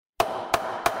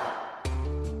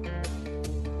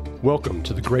Welcome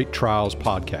to the Great Trials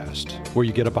Podcast, where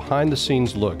you get a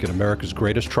behind-the-scenes look at America's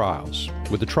greatest trials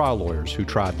with the trial lawyers who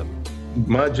tried them.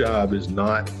 My job is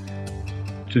not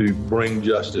to bring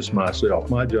justice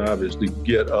myself. My job is to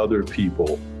get other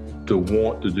people to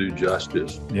want to do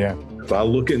justice. Yeah. If I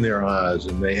look in their eyes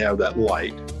and they have that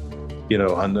light,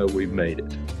 I know we've made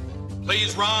it.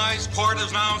 Please rise. Court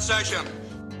is now in session.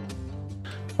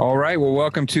 All right. Well,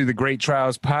 welcome to the Great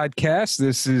Trials Podcast.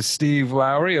 This is Steve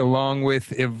Lowry along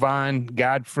with Yvonne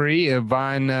Godfrey.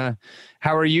 Yvonne,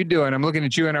 how are you doing? I'm looking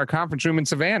at you in our conference room in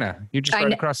Savannah. You're just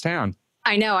right across town.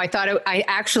 I know. I thought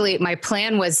my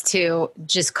plan was to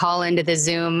just call into the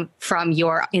Zoom from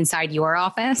inside your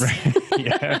office. Right.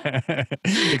 Yeah.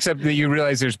 Except that you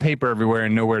realize there's paper everywhere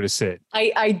and nowhere to sit.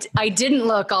 I didn't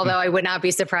look, although I would not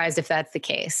be surprised if that's the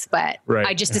case. But right.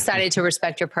 I just decided to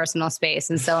respect your personal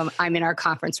space. And so I'm in our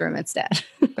conference room instead.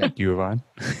 Thank you, Yvonne.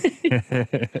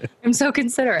 I'm so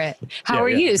considerate. How are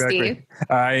you, exactly. Steve?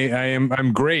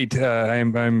 I'm great.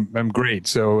 I'm great.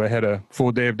 So I had a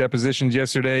full day of depositions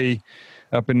yesterday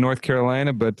up in North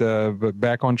Carolina, but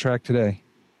back on track today.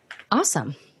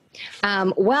 Awesome.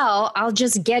 Well, I'll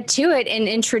just get to it and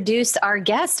introduce our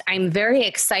guest. I'm very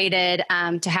excited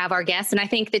to have our guest. And I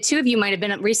think the two of you might have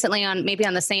been recently on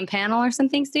the same panel or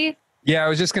something, Steve. Yeah, I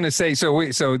was just going to say,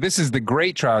 so this is the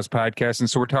Great Trials Podcast, and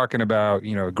so we're talking about,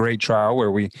 a great trial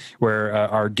where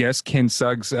our guest, Ken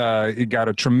Suggs, got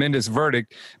a tremendous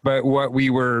verdict. But what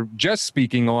we were just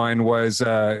speaking on was,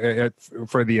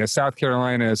 for the South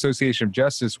Carolina Association of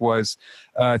Justice, was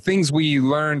things we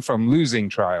learned from losing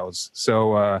trials.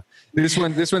 So this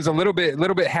one's a little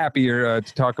bit happier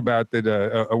to talk about that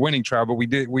a winning trial, but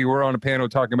we were on a panel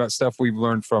talking about stuff we've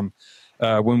learned from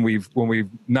when we've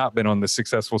not been on the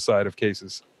successful side of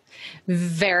cases.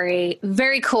 Very,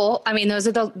 very cool. I mean, those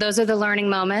are the learning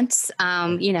moments.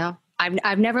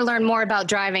 I've never learned more about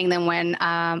driving than when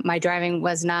my driving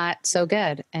was not so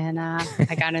good, and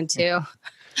I got into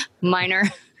minor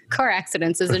car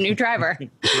accidents as a new driver.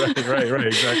 Right,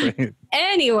 exactly.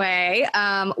 Anyway,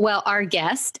 well, our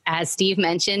guest, as Steve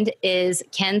mentioned, is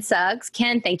Ken Suggs.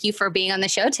 Ken, thank you for being on the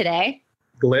show today.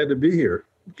 Glad to be here.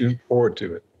 Looking forward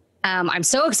to it. I'm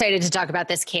so excited to talk about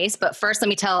this case, but first let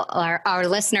me tell our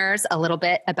listeners a little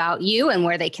bit about you and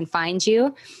where they can find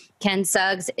you. Ken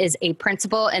Suggs is a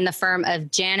principal in the firm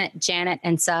of Janet,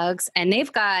 and Suggs, and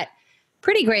they've got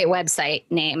pretty great website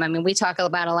name. I mean, we talk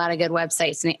about a lot of good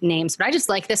website names, but I just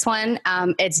like this one.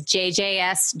 It's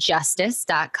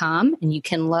jjsjustice.com, and you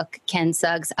can look Ken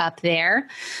Suggs up there.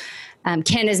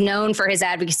 Ken is known for his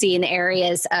advocacy in the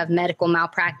areas of medical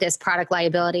malpractice, product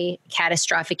liability,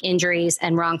 catastrophic injuries,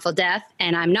 and wrongful death.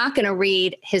 And I'm not going to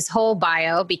read his whole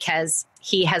bio because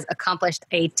he has accomplished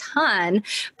a ton,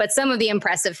 but some of the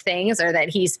impressive things are that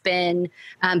he's been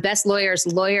Best Lawyer's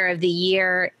Lawyer of the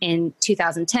Year in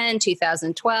 2010,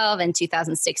 2012, and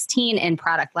 2016 in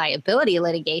product liability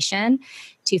litigation,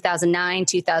 2009,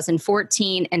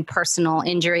 2014 in personal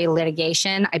injury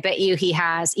litigation. I bet you he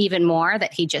has even more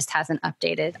that he just hasn't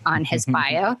updated on his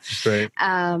bio. Right.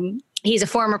 He's a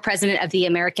former president of the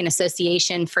American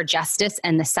Association for Justice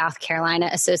and the South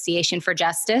Carolina Association for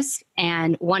Justice.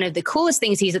 And one of the coolest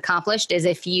things he's accomplished is,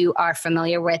 if you are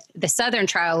familiar with the Southern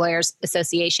Trial Lawyers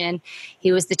Association,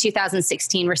 he was the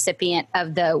 2016 recipient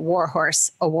of the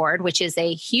Warhorse Award, which is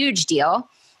a huge deal.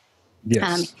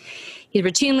 Yes. He's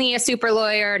routinely a super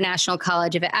lawyer, National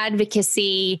College of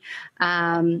Advocacy.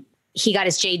 He got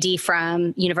his JD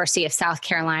from University of South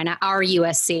Carolina, our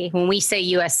USC. When we say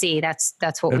USC,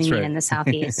 that's what we mean in the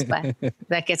Southeast, but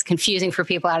that gets confusing for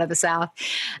people out of the South.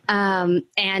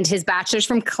 And his bachelor's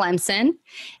from Clemson.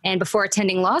 And before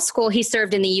attending law school, he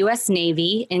served in the U.S.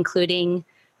 Navy, including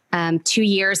 2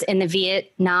 years in the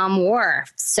Vietnam War.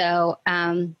 So,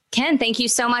 Ken, thank you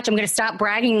so much. I'm going to stop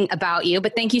bragging about you,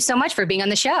 but thank you so much for being on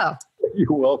the show.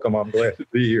 You're welcome. I'm glad to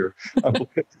be here. I'm glad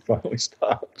you finally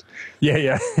stopped.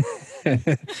 Yeah.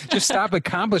 Just stop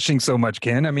accomplishing so much,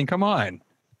 Ken. I mean, come on.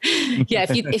 Yeah,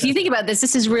 if you think about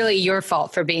this is really your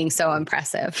fault for being so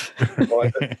impressive.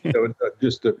 Well,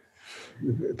 just to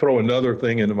throw another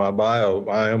thing into my bio,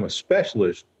 I am a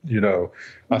specialist. I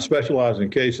specialize in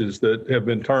cases that have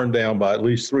been turned down by at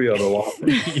least 3 other law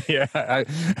firms. Yeah,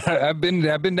 I've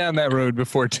been down that road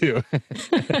before too.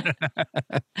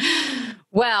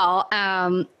 Well,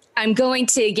 I'm going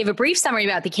to give a brief summary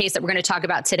about the case that we're going to talk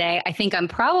about today. I think I'm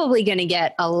probably going to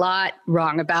get a lot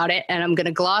wrong about it, and I'm going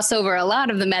to gloss over a lot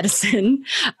of the medicine,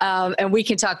 and we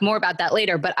can talk more about that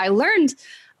later. But I learned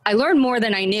more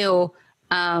than I knew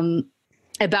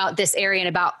about this area and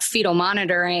about fetal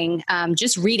monitoring,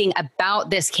 just reading about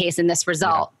this case and this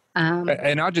result.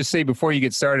 And I'll just say before you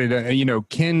get started,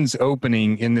 Ken's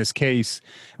opening in this case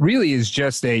really is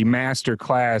just a master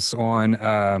class on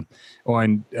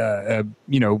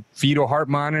fetal heart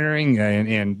monitoring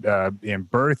and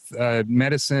birth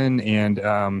medicine,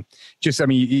 and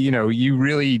you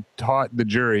really taught the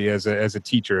jury as a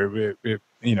teacher. It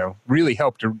really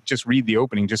helped to just read the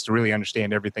opening just to really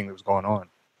understand everything that was going on.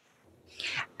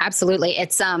 Absolutely.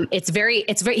 It's very,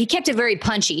 he kept it very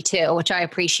punchy too, which I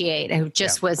appreciate. It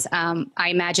just was, I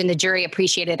imagine the jury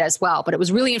appreciated it as well, but it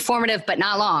was really informative, but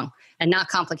not long and not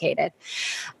complicated.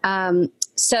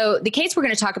 So the case we're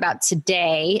going to talk about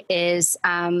today is,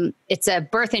 it's a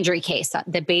birth injury case.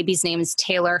 The baby's name is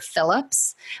Taylor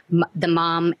Phillips.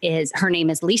 Her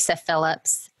name is Lisa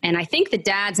Phillips. And I think the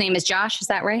dad's name is Josh. Is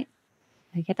that right?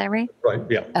 Did I get that right? Right,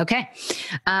 yeah. Okay.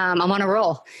 I'm on a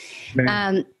roll.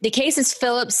 The case is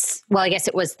Phillips. Well, I guess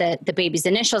it was the baby's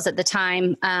initials at the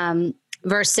time,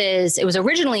 versus it was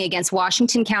originally against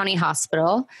Washington County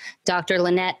Hospital, Dr.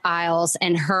 Lynette Iles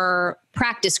and her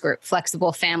practice group,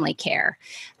 Flexible Family Care.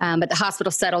 But the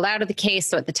hospital settled out of the case.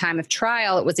 So at the time of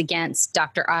trial, it was against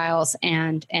Dr. Iles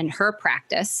and her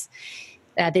practice.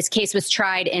 This case was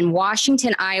tried in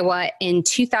Washington, Iowa in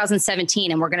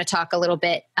 2017, and we're going to talk a little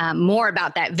bit more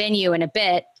about that venue in a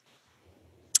bit.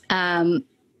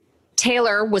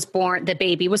 Taylor the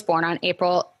baby was born on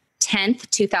April 10th,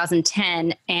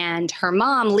 2010, and her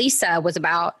mom, Lisa, was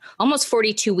about almost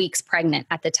 42 weeks pregnant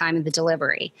at the time of the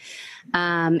delivery.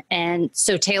 And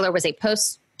so Taylor was a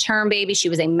post-term baby. She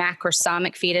was a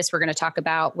macrosomic fetus. We're going to talk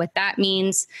about what that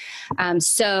means.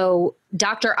 So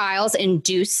Dr. Iles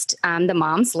induced the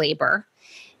mom's labor.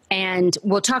 And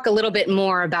we'll talk a little bit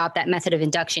more about that method of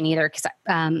induction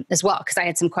as well, because I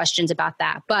had some questions about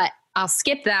that. But I'll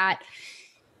skip that.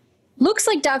 Looks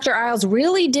like Dr. Iles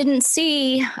really didn't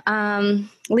see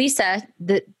Lisa,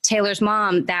 Taylor's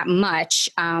mom, that much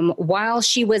while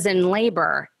she was in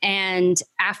labor. And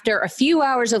after a few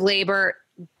hours of labor,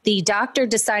 the doctor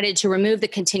decided to remove the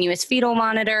continuous fetal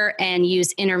monitor and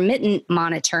use intermittent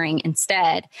monitoring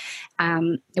instead.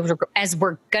 It was, as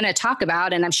we're going to talk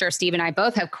about, and I'm sure Steve and I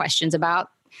both have questions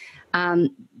about,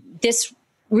 this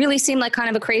really seemed like kind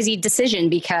of a crazy decision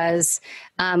because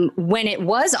when it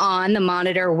was on, the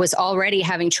monitor was already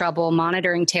having trouble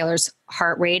monitoring Taylor's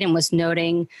heart rate and was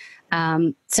noting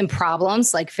some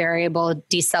problems like variable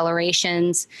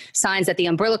decelerations, signs that the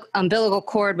umbilical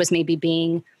cord was maybe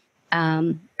being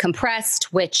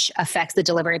compressed, which affects the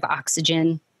delivery of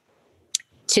oxygen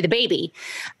to the baby.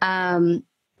 One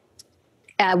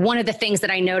of the things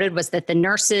that I noted was that the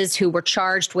nurses who were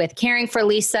charged with caring for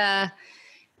Lisa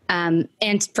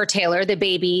and for Taylor, the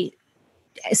baby,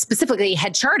 specifically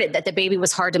had charted that the baby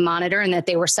was hard to monitor and that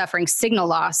they were suffering signal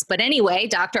loss. But anyway,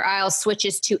 Dr. Iles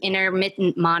switches to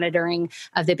intermittent monitoring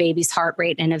of the baby's heart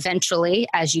rate. And eventually,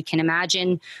 as you can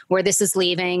imagine, where this is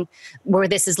leading,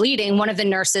 one of the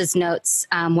nurses notes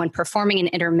when performing an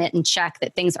intermittent check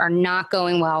that things are not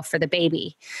going well for the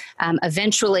baby.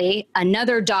 Eventually,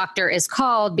 another doctor is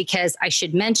called because I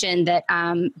should mention that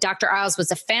Dr. Iles was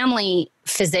a family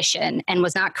physician and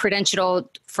was not credentialed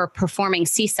for performing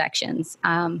C-sections.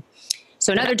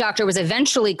 So another doctor was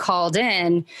eventually called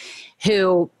in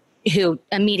who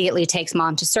immediately takes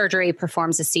mom to surgery,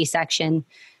 performs a C-section,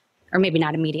 or maybe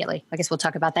not immediately. I guess we'll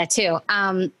talk about that too.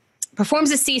 Performs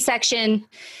a C-section.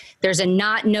 There's a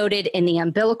knot noted in the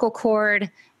umbilical cord.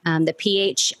 The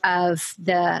pH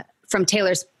from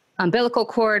Taylor's umbilical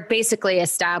cord basically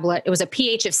established, it was a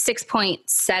pH of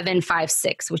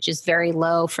 6.756, which is very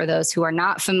low for those who are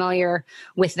not familiar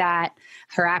with that.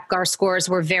 Her APGAR scores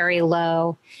were very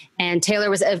low. And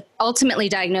Taylor was ultimately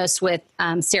diagnosed with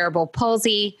cerebral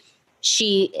palsy.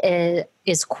 She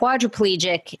is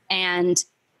quadriplegic and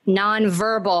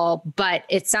nonverbal, but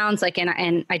it sounds like,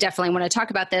 and I definitely want to talk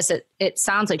about this, it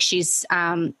sounds like she's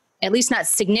at least not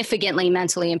significantly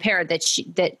mentally impaired, it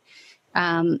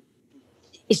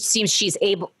seems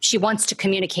she wants to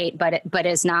communicate, but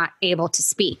is not able to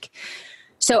speak.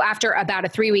 So after about a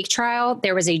 3-week trial,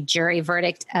 there was a jury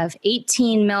verdict of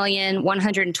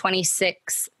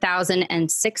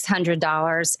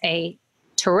 $18,126,600, a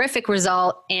terrific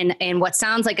result in what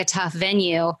sounds like a tough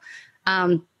venue.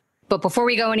 But before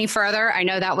we go any further, I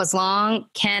know that was long.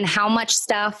 Ken, how much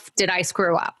stuff did I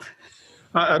screw up?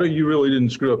 I know you really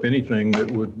didn't screw up anything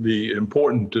that would be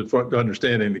important to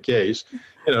understanding the case.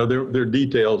 There are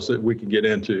details that we can get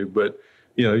into, but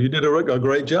you did a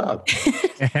great job.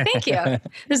 Thank you.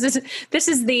 This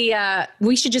is the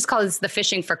we should just call this the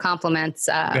Fishing for Compliments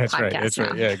That's podcast. Right. That's now.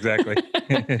 right. Yeah, exactly.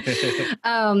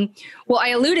 Well, I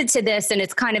alluded to this, and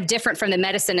it's kind of different from the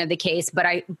medicine of the case, but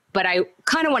I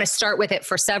kind of want to start with it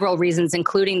for several reasons,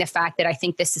 including the fact that I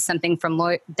think this is something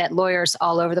that lawyers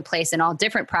all over the place in all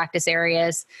different practice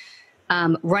areas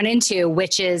run into,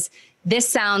 which is this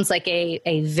sounds like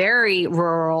a very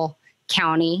rural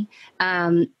county.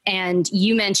 And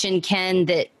you mentioned, Ken,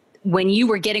 that when you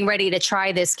were getting ready to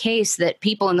try this case, that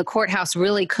people in the courthouse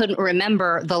really couldn't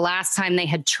remember the last time they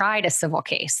had tried a civil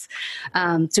case.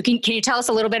 So can you tell us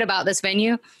a little bit about this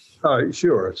venue?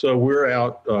 Sure. So we're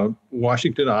out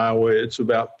Washington, Iowa. It's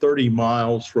about 30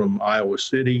 miles from Iowa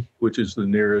City, which is the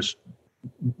nearest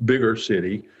bigger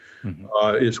city.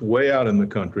 Mm-hmm. It's way out in the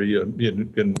country.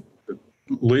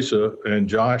 Lisa and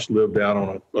Josh lived out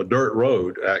on a dirt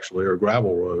road, actually, or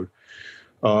gravel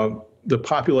road. The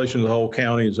population of the whole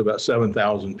county is about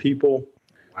 7,000 people.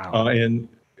 Wow. And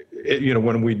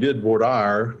when we did voir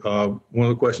dire, one of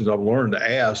the questions I've learned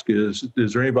to ask is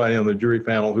there anybody on the jury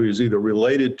panel who is either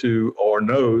related to or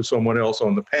knows someone else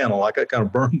on the panel? I got kind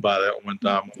of burned by that one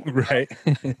time. Right.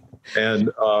 And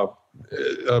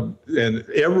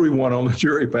everyone on the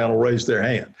jury panel raised their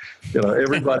hand.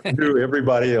 Everybody knew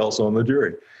everybody else on the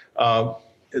jury.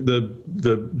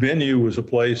 The venue was a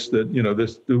place that,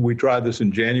 we tried this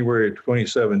in January of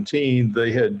 2017.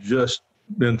 They had just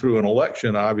been through an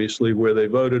election, obviously, where they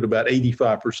voted about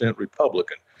 85%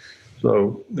 Republican.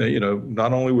 So,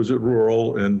 not only was it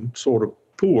rural and sort of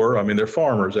poor, I mean, they're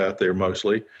farmers out there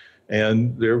mostly,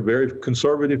 and they're very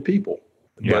conservative people.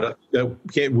 Yeah. But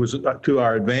that was to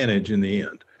our advantage in the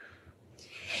end.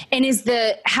 And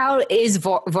how is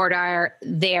voir dire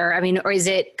there? I mean, or is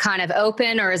it kind of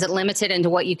open, or is it limited into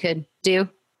what you could do?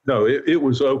 No, it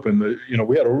was open.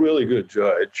 We had a really good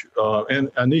judge. And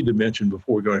I need to mention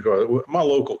before we go into my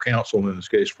local counsel in this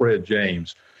case, Fred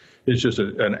James, is just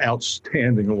an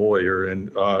outstanding lawyer.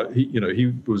 And,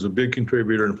 he was a big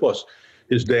contributor. And plus,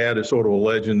 his dad is sort of a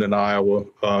legend in Iowa,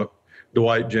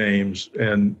 Dwight James,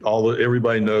 and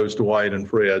everybody knows Dwight and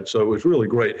Fred. So it was really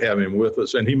great having him with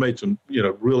us. And he made some,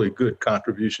 really good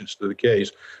contributions to the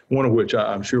case, one of which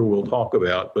I'm sure we'll talk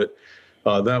about. But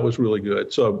that was really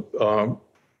good. So,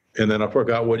 and then I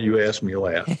forgot what you asked me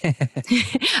last.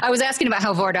 I was asking about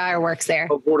how voir dire works there.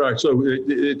 Voir dire. So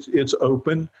it's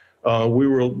open.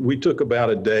 We took about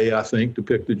a day, I think, to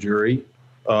pick the jury.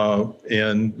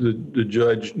 And the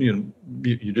judge,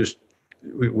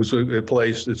 it was a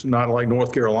place that's not like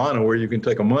North Carolina where you can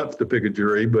take a month to pick a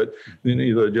jury, but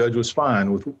the judge was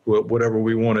fine with whatever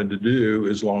we wanted to do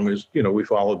as long as, we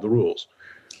followed the rules.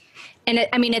 And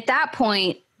at that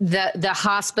point, the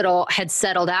hospital had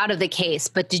settled out of the case,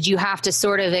 but did you have to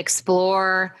sort of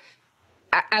explore,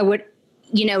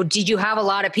 did you have a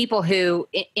lot of people who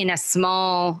in a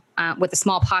small, with a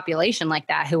small population like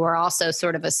that, who were also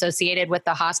sort of associated with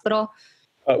the hospital?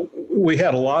 We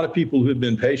had a lot of people who had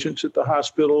been patients at the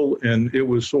hospital, and it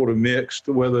was sort of mixed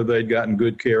whether they'd gotten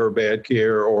good care or bad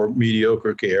care or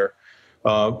mediocre care.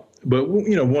 But,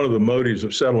 one of the motives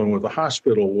of settling with the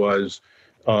hospital was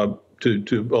to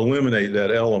eliminate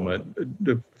that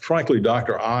element. Frankly,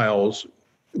 Dr. Iles,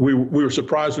 we were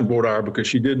surprised in voir dire because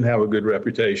she didn't have a good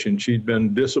reputation. She'd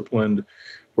been disciplined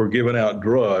for giving out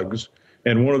drugs.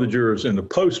 And one of the jurors in the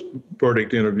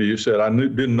post-verdict interview said, I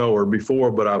didn't know her before,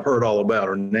 but I've heard all about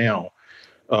her now.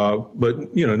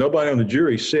 But, nobody on the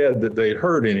jury said that they'd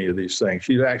heard any of these things.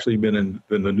 She'd actually been in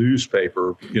the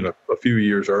newspaper, a few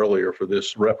years earlier for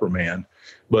this reprimand.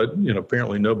 But,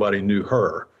 apparently nobody knew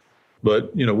her.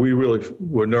 But, we really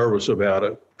were nervous about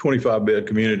a 25-bed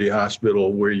community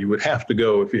hospital where you would have to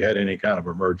go if you had any kind of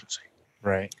emergency.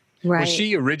 Right. Was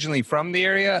she originally from the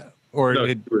area? Or no,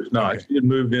 it was not. Okay. She had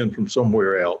moved in from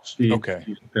somewhere else.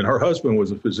 And her husband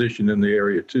was a physician in the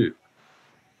area too.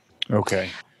 Okay.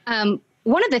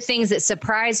 One of the things that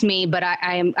surprised me, but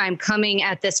I'm coming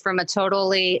at this from a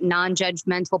totally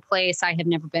non-judgmental place. I have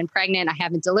never been pregnant. I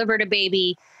haven't delivered a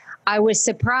baby. I was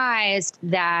surprised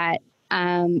that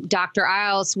Dr.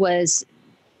 Iles was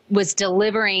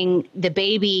delivering the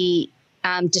baby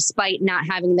despite not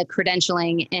having the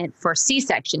credentialing for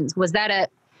C-sections. Was that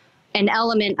an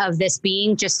element of this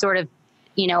being just sort of,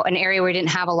 an area where we didn't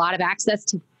have a lot of access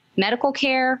to medical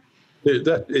care?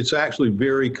 It's actually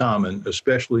very common,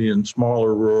 especially in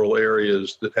smaller rural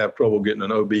areas that have trouble getting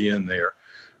an OB in there.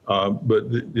 But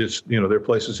there are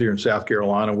places here in South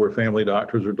Carolina where family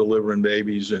doctors are delivering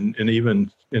babies, and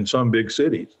even in some big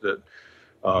cities.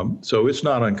 So it's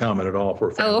not uncommon at all for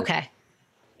a family. Oh, okay.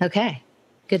 Okay.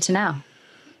 Good to know.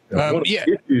 One of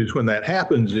the issues when that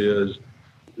happens is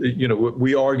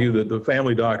we argue that the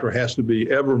family doctor has to be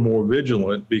ever more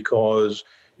vigilant because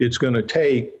it's going to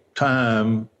take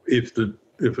time if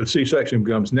a C-section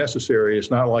becomes necessary.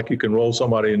 It's not like you can roll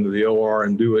somebody into the OR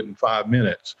and do it in 5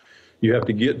 minutes. You have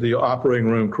to get the operating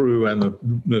room crew and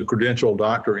the credentialed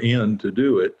doctor in to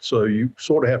do it. So you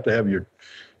sort of have to have your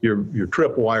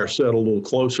tripwire set a little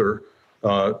closer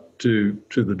to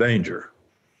the danger.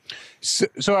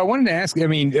 So I wanted to ask,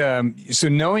 so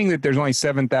knowing that there's only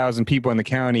 7,000 people in the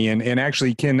county, and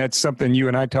actually, Ken, that's something you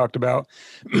and I talked about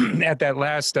at that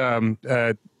last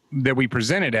that we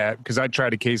presented at, because I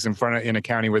tried a case in a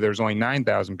county where there's only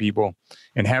 9,000 people,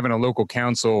 and having a local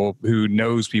counsel who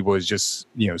knows people is just,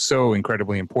 so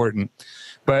incredibly important.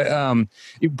 But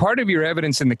part of your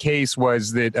evidence in the case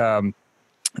was that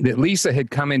that Lisa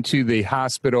had come into the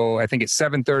hospital, I think at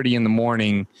 7:30 in the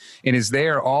morning, and is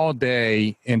there all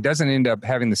day and doesn't end up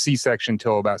having the C-section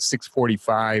till about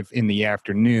 6:45 in the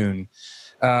afternoon.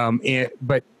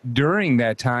 But during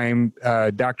that time,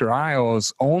 Dr.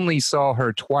 Iles only saw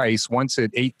her twice, once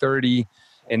at 8:30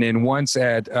 and then once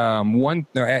at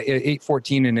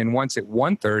 8:14 and then once at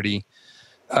 1:30.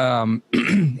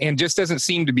 And just doesn't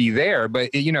seem to be there. But,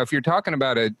 if you're talking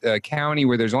about a county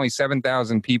where there's only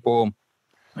 7,000 people,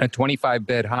 a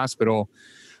 25-bed hospital,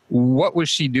 what was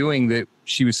she doing that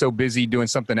she was so busy doing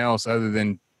something else other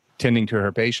than tending to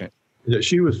her patient? Yeah,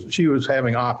 she was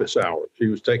having office hours. She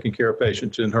was taking care of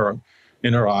patients in her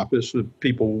office, with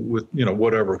people with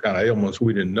whatever kind of ailments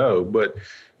we didn't know. But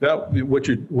what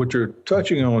you're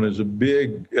touching on is a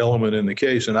big element in the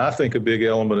case, and I think a big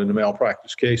element in the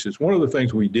malpractice cases. One of the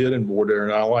things we did in voir dire,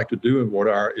 and I like to do in voir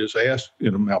dire, is ask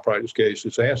in a malpractice case,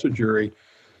 is ask the jury,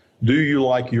 do you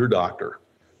like your doctor?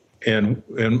 And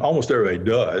almost everybody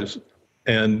does.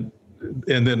 And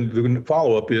then the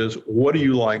follow-up is, what do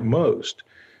you like most?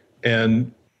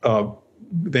 And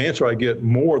the answer I get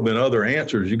more than other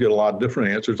answers, you get a lot of different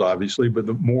answers, obviously, but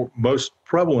the most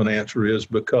prevalent answer is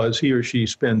because he or she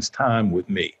spends time with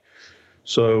me.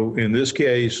 So in this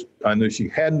case, I knew she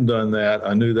hadn't done that.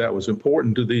 I knew that was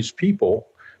important to these people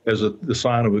as the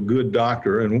sign of a good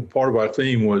doctor. And part of our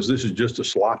theme was, this is just a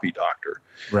sloppy doctor.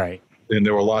 Right. And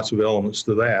there were lots of elements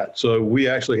to that. So we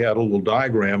actually had a little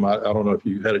diagram. I don't know if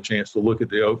you had a chance to look at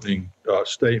the opening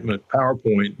statement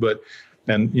PowerPoint, but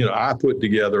I put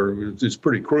together, it's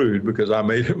pretty crude because I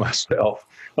made it myself.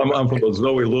 I'm from a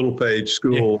Zoe Littlepage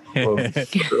school of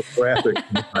graphic.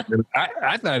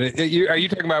 I thought are you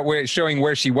talking about showing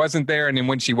where she wasn't there and then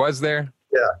when she was there?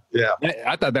 Yeah.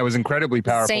 I thought that was incredibly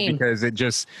powerful. Same. Because it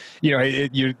just, you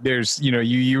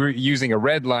were using a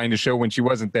red line to show when she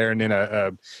wasn't there, and then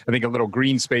I think a little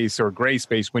green space or gray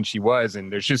space when she was,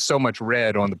 and there's just so much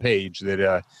red on the page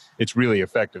that it's really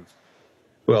effective.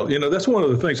 Well, that's one of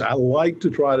the things I like to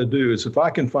try to do is if I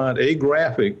can find a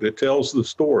graphic that tells the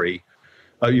story,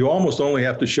 you almost only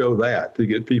have to show that to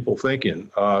get people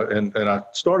thinking. And I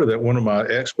started at one of my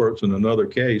experts in another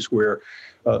case where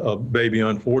a baby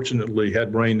unfortunately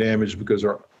had brain damage because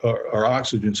our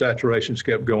oxygen saturations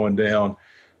kept going down,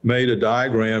 made a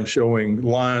diagram showing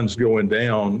lines going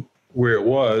down where it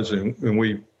was, and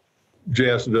we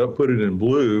jazzed it up, put it in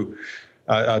blue.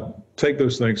 I take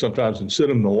those things sometimes and sit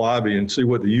in the lobby and see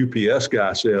what the UPS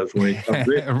guy says when he comes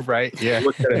in. Right, yeah.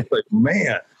 Look at it and say,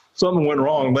 man, something went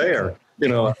wrong there.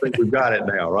 I think we've got it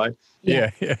now, right?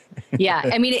 Yeah. Yeah.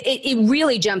 I mean, it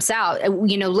really jumps out,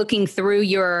 looking through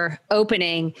your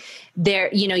opening there,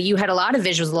 you had a lot of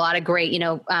visuals, a lot of great,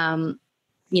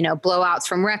 blowouts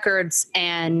from records,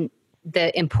 and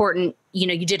the important,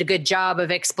 you did a good job of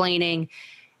explaining,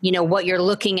 what you're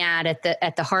looking at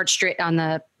the heart strip, on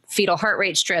the fetal heart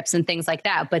rate strips and things like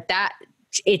that. But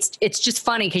it's just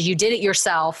funny because you did it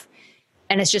yourself,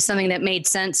 and it's just something that made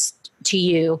sense to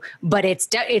you. But it's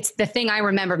the thing I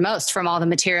remember most from all the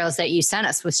materials that you sent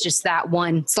us was just that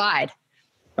one slide.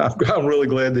 I'm really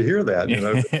glad to hear that.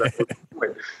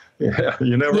 Yeah,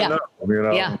 you never know.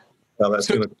 How that's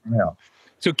going to turn out.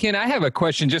 So, Ken, I have a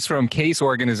question just from case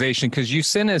organization, because you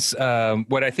sent us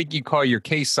what I think you call your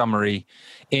case summary,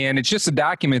 and it's just a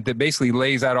document that basically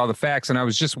lays out all the facts. And I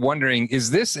was just wondering, is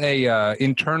this a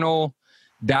internal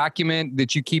document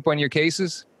that you keep on your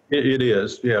cases? It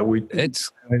is. Yeah,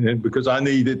 because I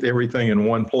need everything in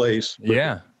one place.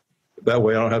 Yeah. That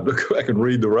way I don't have to go back and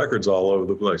read the records all over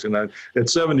the place. And at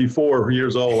 74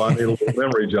 years old, I need a little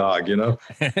memory jog,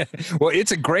 Well,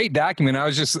 it's a great document. I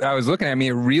was looking at it.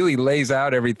 It really lays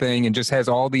out everything and just has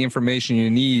all the information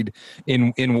you need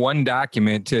in one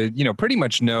document to, pretty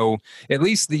much know at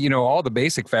least all the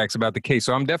basic facts about the case.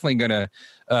 So I'm definitely going to,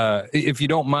 if you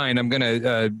don't mind, I'm going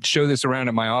to show this around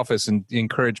at my office and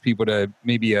encourage people to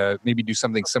maybe do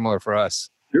something similar for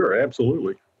us. Sure,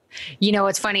 absolutely. You know,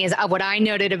 what's funny is what I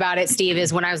noted about it, Steve,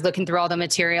 is when I was looking through all the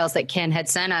materials that Ken had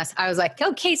sent us, I was like,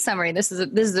 oh, case summary. This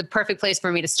is a perfect place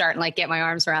for me to start and like get my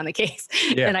arms around the case.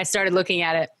 Yeah. And I started looking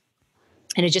at it.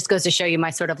 And it just goes to show you my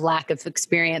sort of lack of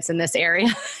experience in this area.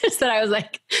 Is that I was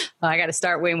like, oh, I got to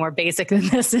start way more basic than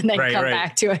this and then come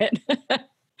back to it.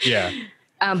 Yeah.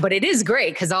 But it is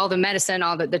great because all the medicine,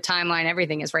 all the timeline,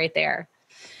 everything is right there.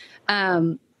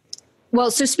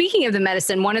 Well, so speaking of the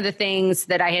medicine, one of the things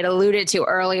that I had alluded to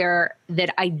earlier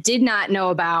that I did not know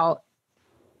about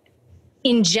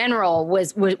in general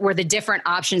were the different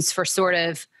options for sort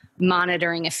of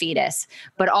monitoring a fetus.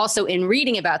 But also in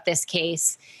reading about this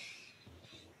case,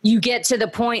 you get to the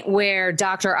point where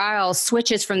Dr. Iles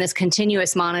switches from this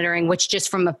continuous monitoring, which just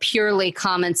from a purely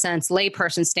common sense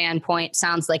layperson standpoint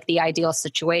sounds like the ideal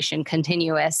situation,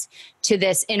 continuous, to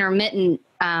this intermittent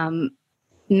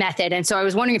method. And so I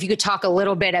was wondering if you could talk a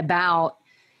little bit about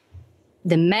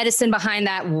the medicine behind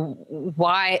that,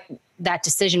 why that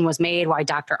decision was made, why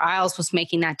Dr. Iles was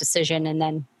making that decision, and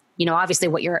then, you know, obviously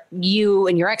what you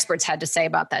and your experts had to say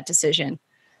about that decision.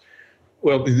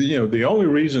 Well, you know, the only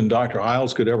reason Dr.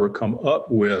 Iles could ever come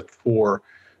up with for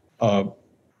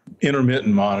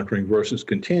intermittent monitoring versus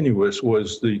continuous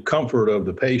was the comfort of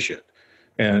the patient.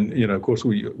 And, you know, of course,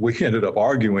 we ended up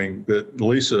arguing that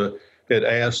Lisa had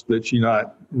asked that she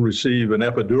not receive an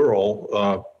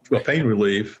epidural, a pain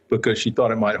relief, because she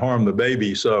thought it might harm the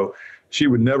baby. So she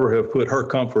would never have put her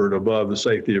comfort above the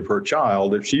safety of her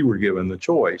child if she were given the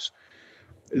choice.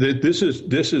 This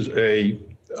is a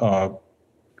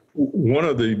one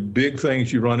of the big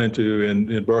things you run into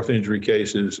in birth injury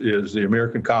cases is the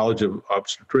American College of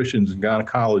Obstetricians and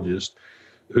Gynecologists,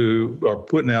 who are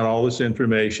putting out all this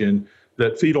information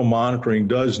that fetal monitoring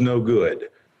does no good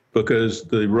because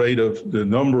the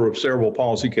number of cerebral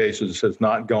palsy cases has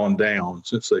not gone down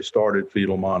since they started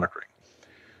fetal monitoring.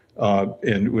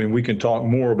 And we can talk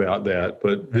more about that,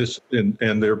 but they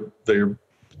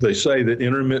say that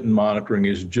intermittent monitoring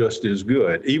is just as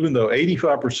good, even though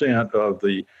 85% of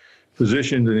the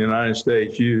physicians in the United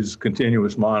States use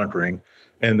continuous monitoring,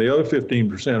 and the other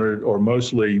 15% are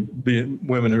mostly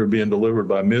women who are being delivered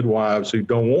by midwives who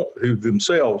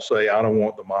themselves say, I don't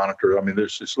want the monitor. I mean,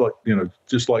 there's just like, you know,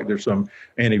 just like there's some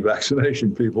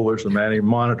anti-vaccination people, there's some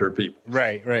anti-monitor people.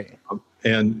 Right.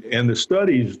 And the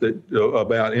studies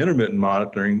about intermittent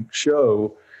monitoring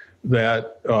show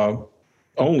that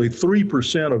only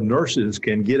 3% of nurses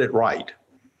can get it right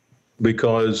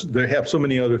because they have so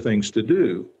many other things to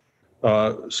do.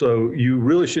 So you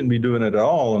really shouldn't be doing it at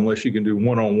all unless you can do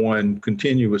one-on-one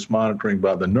continuous monitoring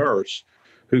by the nurse,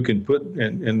 who can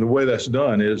and the way that's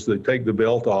done is they take the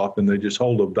belt off and they just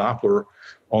hold a Doppler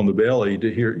on the belly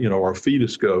to hear, you know, or a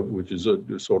fetoscope, which is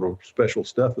a sort of special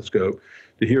stethoscope,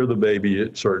 to hear the baby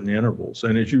at certain intervals.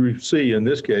 And as you see in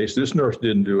this case, this nurse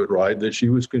didn't do it right, that she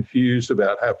was confused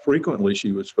about how frequently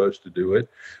she was supposed to do it,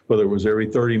 whether it was every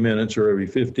 30 minutes or every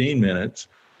 15 minutes.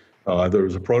 There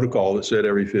was a protocol that said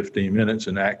every 15 minutes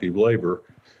in active labor.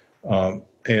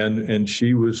 And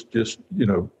she was just, you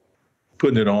know,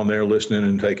 putting it on there, listening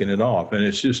and taking it off. And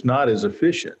it's just not as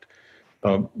efficient.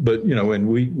 But, you know, and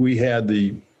we had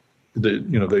you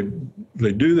know,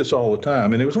 they do this all the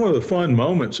time. And it was one of the fun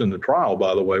moments in the trial,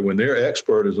 by the way, when their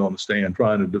expert is on the stand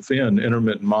trying to defend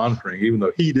intermittent monitoring, even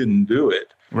though he didn't do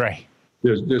it. Right.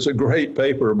 There's a great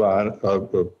paper by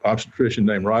an obstetrician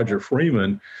named Roger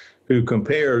Freeman, who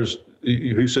compares,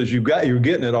 who says you're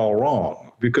getting it all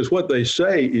wrong, because what they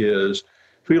say is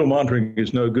fetal monitoring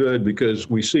is no good because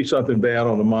we see something bad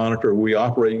on the monitor, we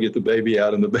operate and get the baby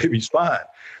out and the baby's fine.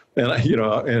 And, you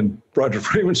know, and Roger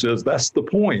Freeman says that's the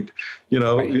point. You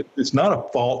know, right. It's not a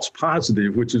false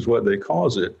positive, which is what they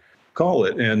call it.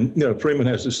 And, you know, Freeman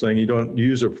has this thing, you don't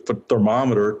use a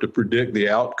thermometer to predict the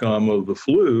outcome of the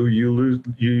flu. You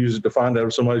use it to find out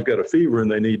if somebody's got a fever and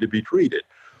they need to be treated.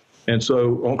 And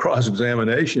so on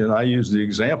cross-examination, I use the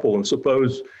example of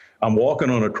suppose I'm walking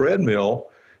on a treadmill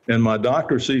and my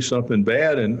doctor sees something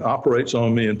bad and operates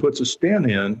on me and puts a stent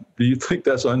in. Do you think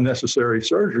that's unnecessary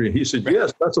surgery? And he said,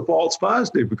 yes, that's a false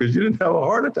positive because you didn't have a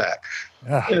heart attack.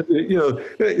 And, you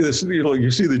know,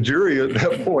 you see the jury at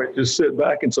that point just sit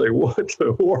back and say, what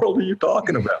the world are you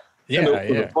talking about? Yeah,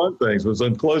 the fun things was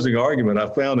in closing argument,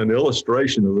 I found an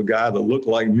illustration of a guy that looked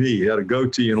like me. He had a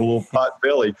goatee and a little pot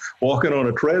belly walking on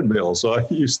a treadmill. So I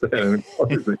used that in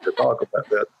closing to talk about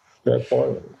that part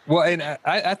of it. Well, and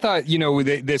I thought, you know,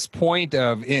 this point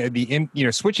of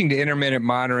switching to intermittent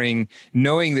monitoring,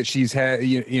 knowing that she's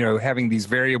having these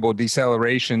variable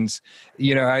decelerations,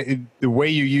 you know, the way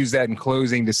you use that in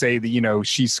closing to say that, you know,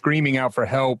 she's screaming out for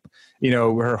help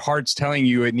her heart's telling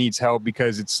you it needs help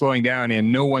because it's slowing down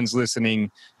and no one's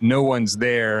listening, no one's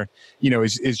there,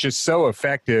 is just so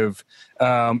effective.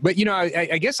 But,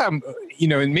 I guess I'm,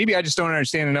 and maybe I just don't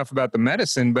understand enough about the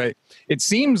medicine, but it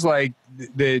seems like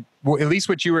that, well, at least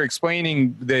what you were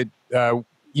explaining, that,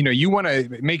 you want to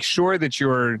make sure that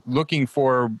you're looking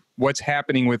for what's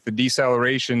happening with the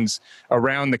decelerations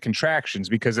around the contractions,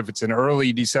 because if it's an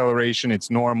early deceleration,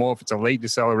 it's normal. If it's a late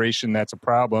deceleration, that's a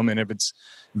problem. And if it's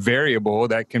variable,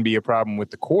 that can be a problem with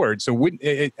the cord. So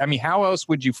how else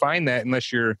would you find that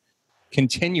unless you're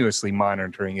continuously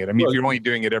monitoring it? I mean, if you're only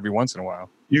doing it every once in a while.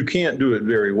 You can't do it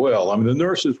very well. I mean, the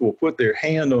nurses will put their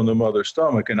hand on the mother's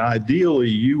stomach, and ideally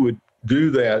you would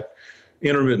do that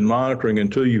intermittent monitoring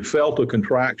until you felt a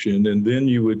contraction, and then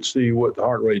you would see what the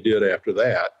heart rate did after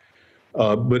that.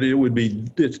 But it would be,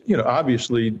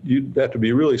 obviously you'd have to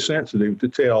be really sensitive to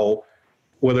tell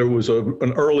whether it was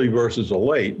an early versus a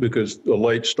late, because the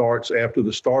late starts after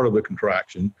the start of the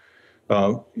contraction,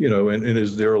 and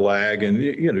is there a lag? And,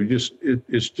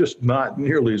 it's just not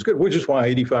nearly as good, which is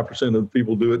why 85% of the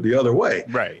people do it the other way.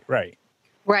 Right.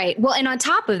 Right. Well, and on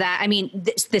top of that, I mean,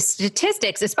 the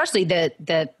statistics, especially the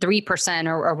 3%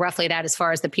 or roughly that, as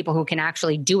far as the people who can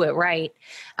actually do it right,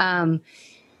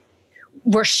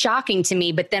 were shocking to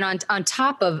me. But then on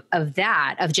top of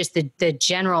that, of just the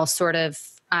general sort of,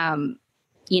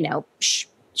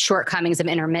 shortcomings of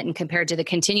intermittent compared to the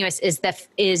continuous,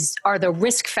 are the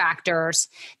risk factors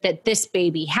that this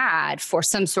baby had for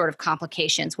some sort of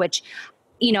complications, which,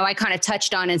 I kind of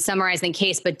touched on in summarizing the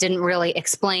case, but didn't really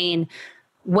explain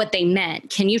what they meant.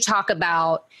 Can you talk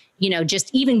about, just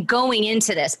even going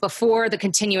into this before the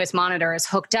continuous monitor is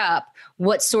hooked up,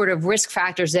 what sort of risk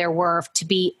factors there were to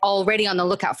be already on the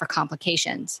lookout for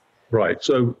complications? Right.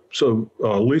 So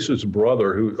Lisa's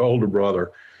older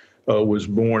brother, was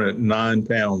born at 9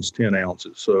 pounds, 10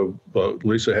 ounces. So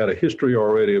Lisa had a history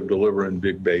already of delivering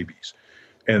big babies.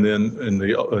 And then in the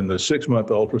 6-month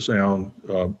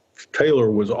ultrasound,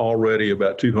 Taylor was already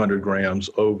about 200 grams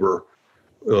over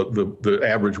the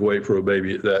average weight for a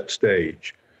baby at that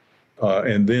stage.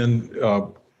 And then,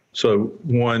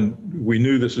 we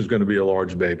knew this was going to be a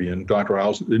large baby, and Dr.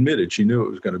 Iles admitted she knew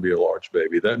it was going to be a large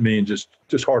baby. That means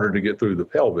just harder to get through the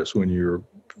pelvis when you're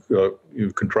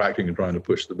contracting and trying to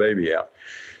push the baby out.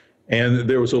 And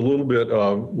there was a little bit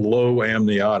of low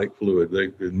amniotic fluid.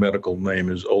 The medical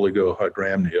name is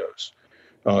oligohydramnios.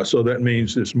 So that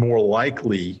means it's more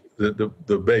likely that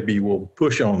the baby will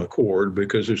push on the cord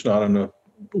because there's not enough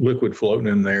liquid floating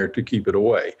in there to keep it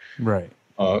away. Right.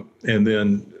 And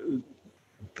then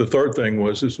the third thing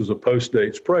was this was a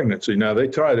post-dates pregnancy. Now, they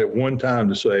tried at one time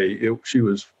to say she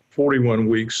was 41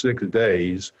 weeks, 6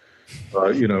 days,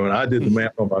 and I did the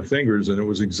math on my fingers, and it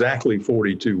was exactly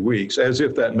 42 weeks, as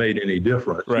if that made any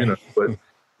difference. Right.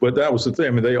 But that was the thing.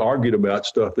 I mean, they argued about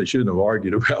stuff they shouldn't have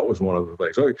argued about, was one of the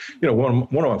things. So,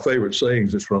 one of my favorite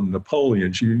sayings is from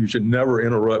Napoleon. You should never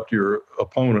interrupt your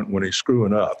opponent when he's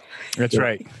screwing up. That's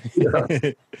right. Yeah.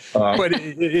 But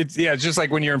it's just like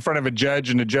when you're in front of a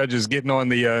judge and the judge is getting on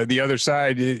the other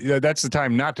side, that's the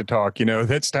time not to talk.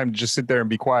 That's the time to just sit there and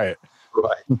be quiet.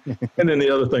 Right. And then the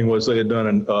other thing was they had done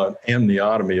an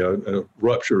amniotomy, a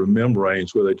rupture of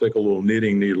membranes, where they take a little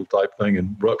knitting needle type thing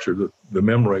and rupture the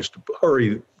membranes to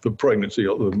hurry the pregnancy,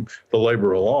 the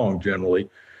labor along generally.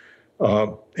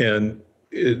 And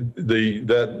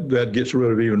that gets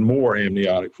rid of even more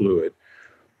amniotic fluid.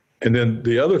 And then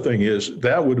the other thing is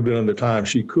that would have been the time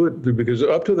she could, because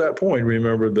up to that point,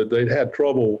 remember that they'd had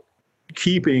trouble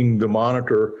keeping the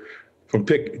monitor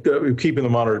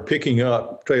picking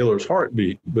up Taylor's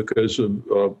heartbeat because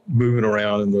of moving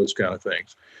around and those kind of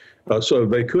things. So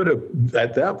they could have,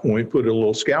 at that point, put a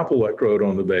little scalp electrode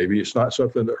on the baby. It's not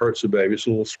something that hurts the baby. It's a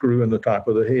little screw in the top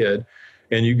of the head.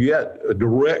 And you get a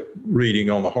direct reading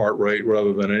on the heart rate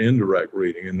rather than an indirect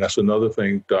reading. And that's another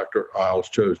thing Dr. Iles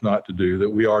chose not to do that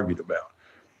we argued about.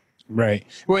 Right.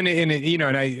 Well,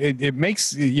 it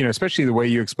makes, especially the way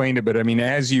you explained it, but I mean,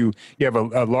 as you have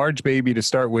a large baby to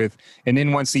start with, and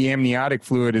then once the amniotic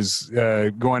fluid is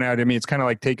going out, I mean, it's kind of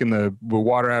like taking the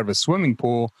water out of a swimming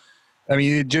pool. I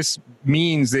mean, it just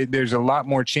means that there's a lot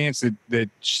more chance that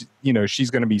she's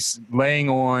going to be laying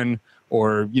on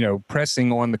or,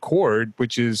 pressing on the cord,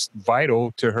 which is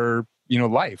vital to her,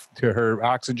 life, to her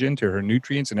oxygen, to her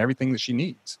nutrients and everything that she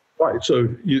needs. Right. So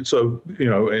there was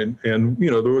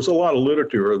a lot of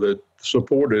literature that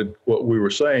supported what we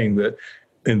were saying, that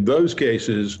in those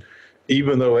cases,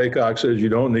 even though ACOG says you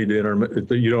don't need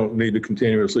to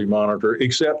continuously monitor,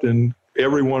 except in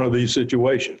every one of these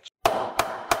situations.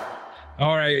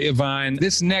 All right, Yvonne,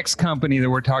 this next company that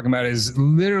we're talking about is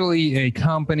literally a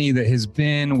company that has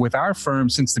been with our firm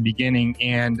since the beginning,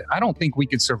 and I don't think we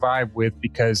could survive with,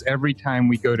 because every time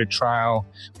we go to trial,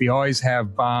 we always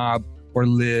have Bob or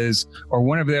Liz or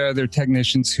one of the other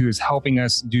technicians who is helping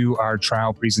us do our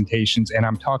trial presentations. And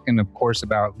I'm talking, of course,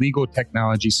 about Legal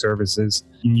Technology Services.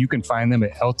 And you can find them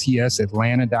at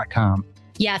ltsatlanta.com.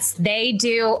 Yes, they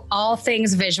do all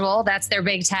things visual. That's their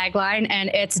big tagline. And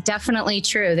it's definitely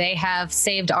true. They have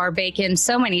saved our bacon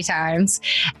so many times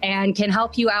and can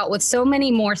help you out with so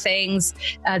many more things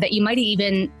that you might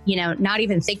even, not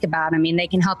even think about. I mean, they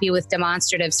can help you with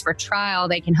demonstratives for trial.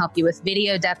 They can help you with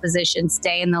video depositions,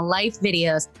 day in the life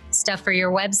videos, stuff for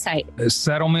your website.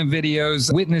 Settlement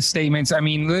videos, witness statements. I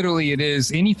mean, literally it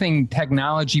is anything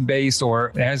technology based,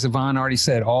 or as Yvonne already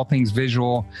said, all things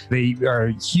visual. They are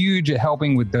huge at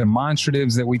helping with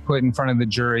demonstratives that we put in front of the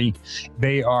jury.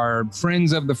 They are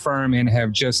friends of the firm and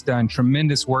have just done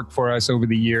tremendous work for us over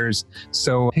the years.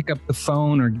 So pick up the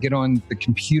phone or get on the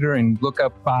computer and look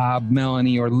up Bob,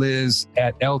 Melanie, or Liz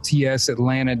at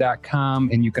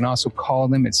ltsatlanta.com. And you can also call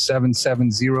them at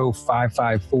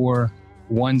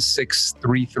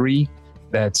 770-554-1633.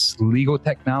 That's Legal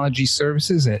Technology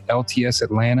Services at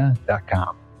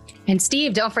ltsatlanta.com. And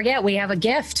Steve, don't forget, we have a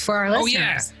gift for our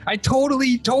listeners. Oh, yeah. I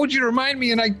totally told you to remind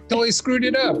me, and I totally screwed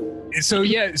it up. So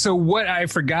what I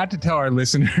forgot to tell our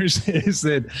listeners is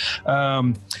that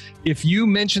if you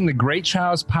mention the Great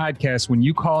Trials podcast when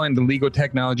you call into Legal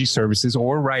Technology Services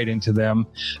or write into them,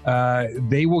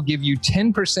 they will give you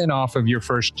 10% off of your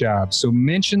first job. So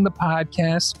mention the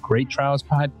podcast, Great Trials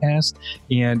podcast,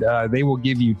 and they will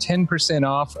give you 10%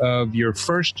 off of your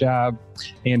first job.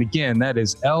 And again, that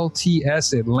is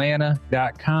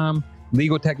ltsatlanta.com.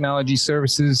 Legal Technology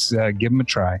Services, give them a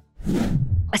try.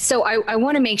 So I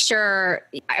want to make sure,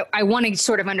 I want to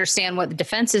sort of understand what the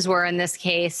defenses were in this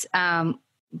case.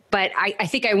 But I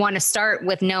think I want to start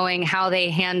with knowing how they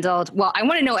handled, well, I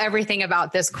want to know everything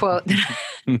about this quote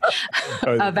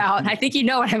about, I think you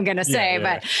know what I'm going to say,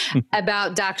 but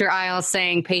about Dr. Iles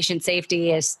saying patient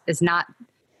safety is not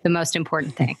the most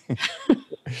important thing.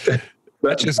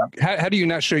 That's just, how do you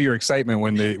not show your excitement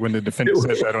when the defendant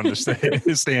says that on the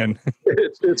stand?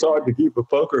 It's hard to keep a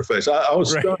poker face. I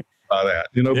was stunned by that,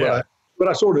 but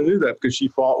I sort of knew that because she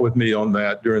fought with me on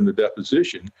that during the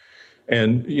deposition.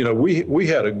 And, we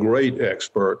had a great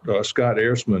expert, Scott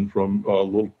Ersman from a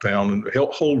little town in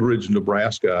Holdridge,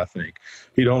 Nebraska, I think.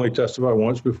 He'd only testified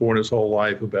once before in his whole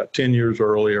life, about 10 years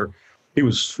earlier. He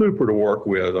was super to work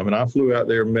with. I mean, I flew out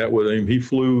there, met with him. He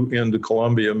flew into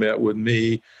Columbia, met with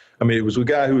me. I mean, it was a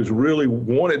guy who was really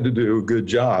wanted to do a good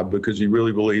job because he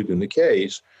really believed in the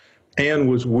case and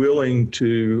was willing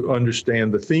to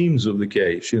understand the themes of the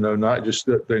case, not just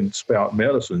sit there and spout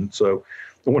medicine. So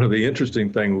one of the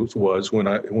interesting things was when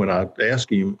I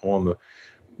asked him on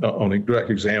a direct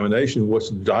examination,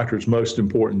 what's the doctor's most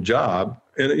important job?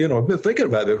 And, I've been thinking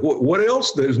about it. What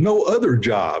else? There's no other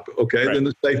job, than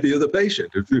the safety of the patient.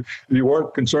 If you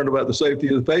weren't concerned about the safety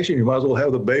of the patient, you might as well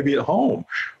have the baby at home,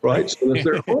 right? So that's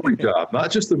their only job,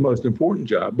 not just the most important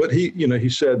job. But he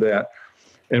said that.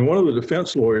 And one of the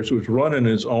defense lawyers was running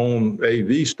his own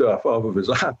AV stuff off of his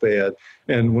iPad.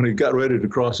 And when he got ready to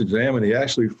cross-examine, he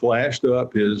actually flashed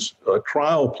up his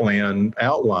trial plan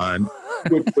outline,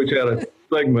 which had a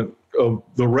segment of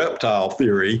the reptile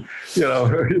theory,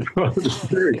 theory. I'm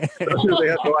sure they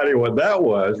had no idea what that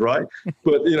was, right?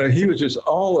 But, he was just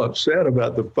all upset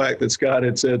about the fact that Scott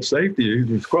had said safety.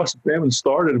 He cross-examined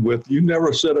started with, you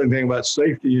never said anything about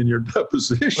safety in your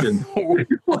deposition. And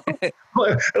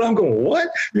I'm going, what?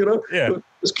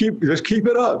 Let's keep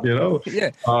it up, Yeah.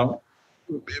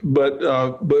 But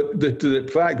the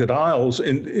fact that Iles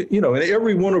and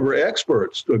every one of her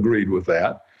experts agreed with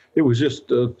that. It was just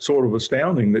sort of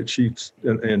astounding that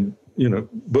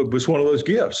but it's one of those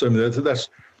gifts. I mean,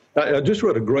 I just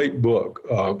read a great book,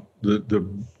 the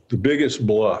Biggest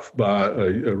Bluff by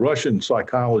a Russian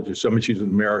psychologist. I mean, she's an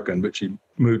American, but she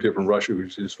moved here from Russia when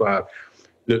she was 5,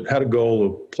 that had a goal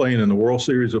of playing in the World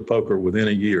Series of Poker within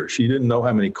a year. She didn't know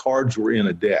how many cards were in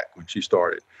a deck when she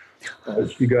started.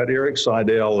 She got Eric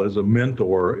Seidel as a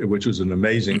mentor, which was an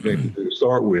amazing thing to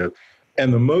start with.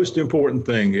 And the most important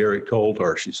thing, Eric told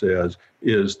her, she says,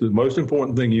 is the most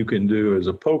important thing you can do as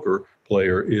a poker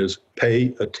player is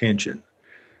pay attention.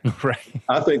 Right.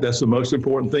 I think that's the most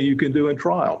important thing you can do in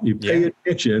trial. You pay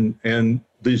attention and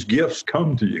these gifts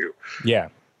come to you. Yeah.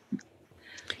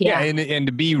 Yeah, and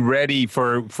to be ready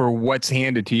for what's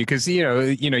handed to you, because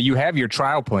you have your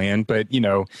trial plan, but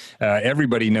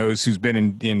everybody knows who's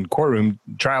been in courtroom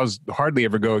trials hardly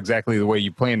ever go exactly the way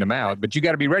you planned them out. But you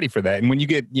got to be ready for that. And when you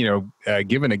get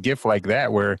given a gift like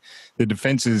that, where the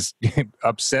defense is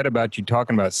upset about you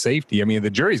talking about safety, I mean, the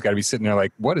jury's got to be sitting there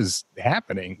like, what is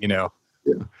happening? Yeah.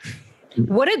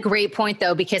 What a great point,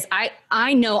 though, because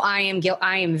I know I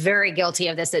am very guilty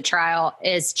of this at trial.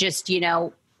 Is just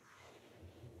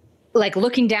like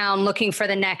looking down, looking for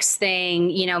the next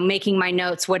thing, making my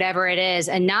notes, whatever it is,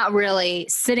 and not really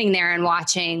sitting there and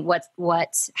watching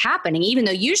what's happening, even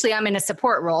though usually I'm in a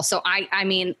support role. So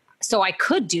so I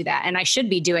could do that and I should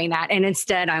be doing that. And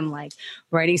instead I'm like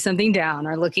writing something down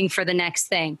or looking for the next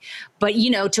thing. But,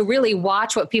 to really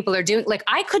watch what people are doing, like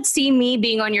I could see me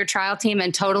being on your trial team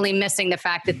and totally missing the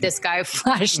fact that this guy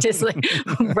flashed his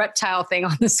reptile thing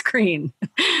on the screen.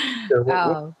 One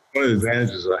of the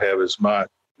advantages I have is my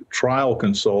trial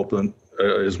consultant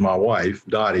is my wife,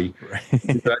 Dottie.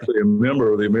 She's actually a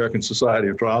member of the American Society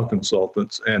of Trial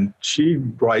Consultants, and she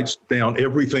writes down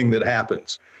everything that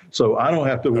happens. So I don't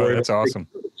have to worry. That's awesome.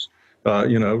 I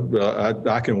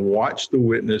can watch the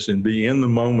witness and be in the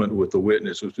moment with the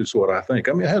witness, which is what I think.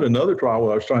 I mean, I had another trial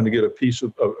where I was trying to get a piece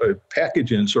of a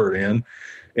package insert in,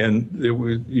 and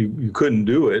you couldn't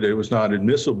do it. It was not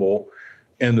admissible.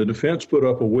 And the defense put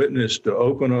up a witness to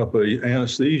open up an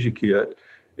anesthesia kit.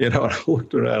 I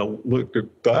looked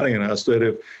at Dottie and I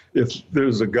said, if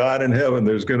there's a God in heaven,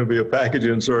 there's going to be a package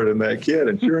insert in that kit.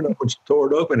 And sure enough, when she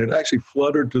tore it open, it actually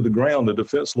fluttered to the ground. The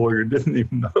defense lawyer didn't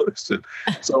even notice it.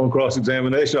 So on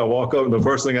cross-examination, I walk up and the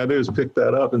first thing I do is pick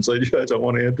that up and say, Judge, I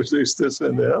want to introduce this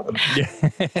into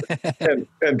evidence.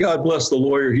 and God bless the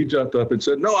lawyer. He jumped up and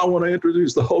said, no, I want to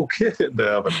introduce the whole kit into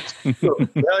evidence. So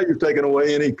now you're taking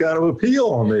away any kind of appeal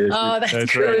on the issue. Oh,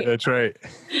 that's right. That's right.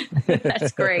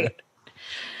 That's great.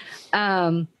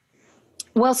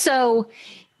 Well, so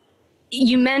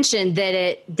you mentioned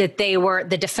that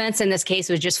the defense in this case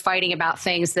was just fighting about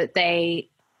things that they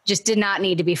just did not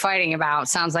need to be fighting about.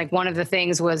 Sounds like one of the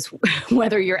things was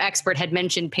whether your expert had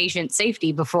mentioned patient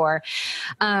safety before.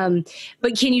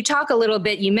 But can you talk a little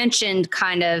bit? You mentioned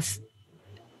kind of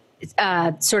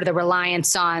sort of the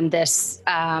reliance on these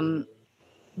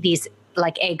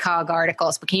like ACOG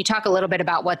articles, but can you talk a little bit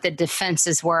about what the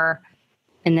defenses were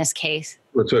in this case?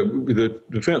 So the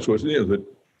defense was,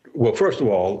 well, first of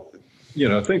all,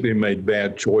 I think they made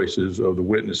bad choices of the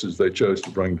witnesses they chose to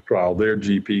bring to trial. Their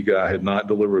GP guy had not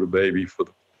delivered a baby for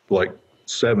like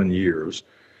 7 years.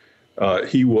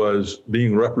 He was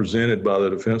being represented by the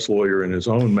defense lawyer in his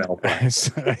own malpractice.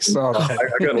 I saw that.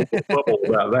 I got a little trouble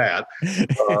about that.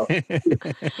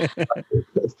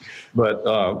 But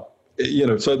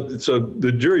so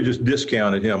the jury just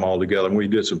discounted him altogether. And we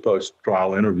did some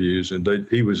post-trial interviews, and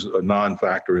he was a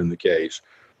non-factor in the case.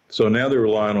 So now they're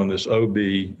relying on this OB,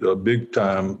 a big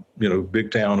town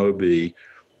OB,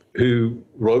 who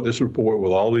wrote this report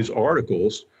with all these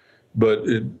articles, but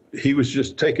he was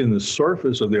just taking the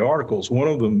surface of the articles. One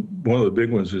of the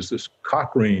big ones is this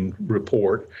Cochrane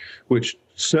report, which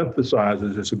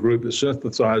synthesizes, it's a group that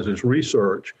synthesizes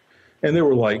research. And there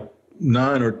were like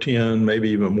 9 or 10, maybe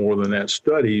even more than that,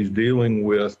 studies dealing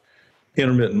with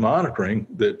intermittent monitoring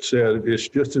that said it's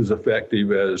just as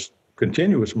effective as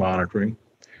continuous monitoring.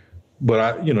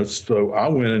 But so I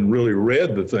went and really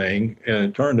read the thing, and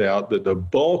it turned out that the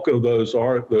bulk of those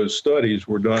studies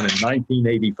were done in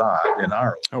 1985 in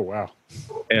Ireland. Oh, wow.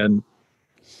 And,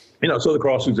 so the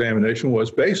cross-examination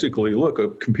was basically, look, a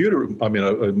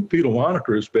fetal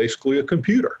monitor is basically a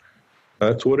computer.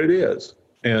 That's what it is.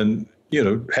 And,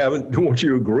 don't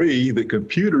you agree that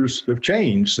computers have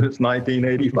changed since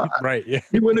 1985? Right, yeah.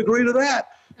 You wouldn't agree to that.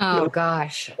 Oh,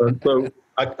 gosh. So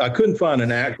I couldn't find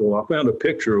an actual. I found a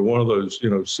picture of one of those,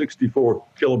 64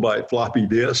 kilobyte floppy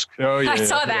disks. Oh, yeah. I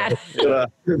saw that.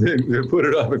 They put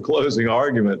it up in closing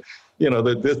argument,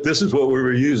 that this is what we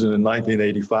were using in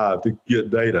 1985 to get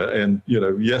data. And,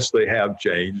 yes, they have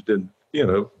changed. And,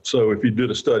 so if you did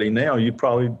a study now, it'd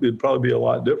probably be a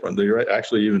lot different. They're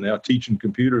actually even now teaching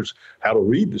computers how to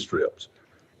read the strips.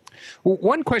 Well,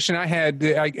 one question I had,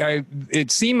 it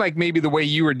seemed like maybe the way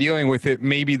you were dealing with it,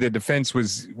 maybe the defense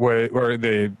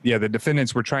the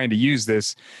defendants were trying to use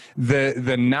this,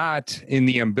 the knot in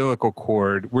the umbilical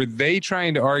cord. Were they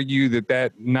trying to argue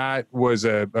that knot was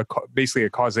basically a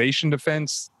causation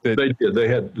defense? They did. They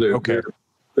had the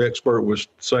expert was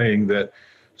saying that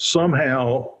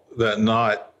somehow that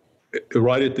knot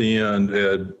right at the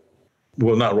end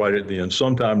not right at the end,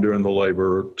 sometime during the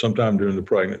labor, sometime during the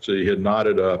pregnancy, had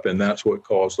knotted up, and that's what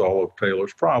caused all of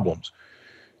Taylor's problems.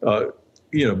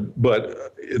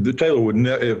 but the Taylor would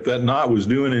if that knot was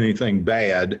doing anything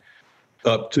bad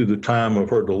up to the time of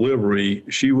her delivery,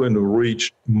 she wouldn't have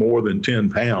reached more than 10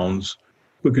 pounds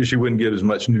because she wouldn't get as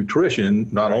much nutrition,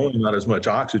 not only not as much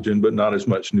oxygen, but not as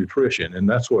much nutrition. And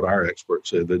that's what our expert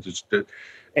said.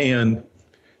 And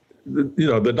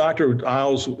the Dr.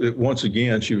 Iles, once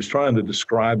again, she was trying to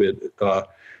describe it, that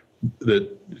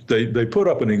they put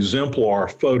up an exemplar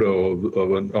photo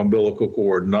of an umbilical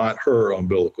cord, not her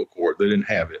umbilical cord. They didn't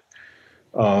have it.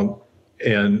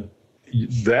 And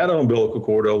that umbilical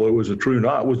cord, although it was a true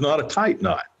knot, was not a tight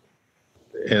knot.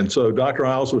 And so Dr.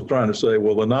 Iles was trying to say,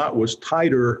 well, the knot was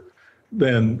tighter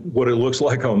than what it looks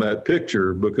like on that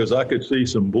picture because I could see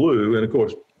some blue. And of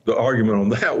course, the argument on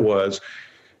that was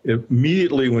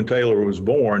immediately when Taylor was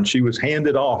born, she was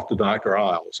handed off to Dr.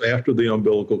 Iles after the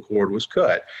umbilical cord was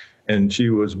cut. And she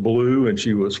was blue and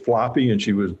she was floppy and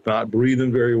she was not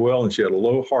breathing very well and she had a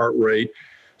low heart rate.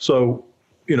 So,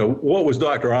 what was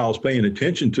Dr. Iles paying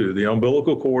attention to? The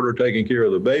umbilical cord or taking care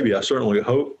of the baby? I certainly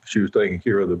hope she was taking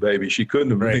care of the baby. She couldn't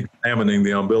have been examining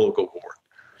the umbilical cord.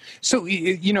 So,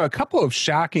 a couple of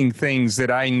shocking things that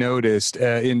I noticed,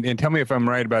 and tell me if I'm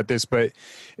right about this, but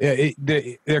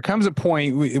there comes a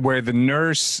point where the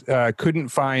nurse couldn't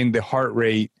find the heart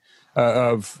rate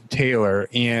of Taylor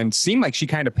and seemed like she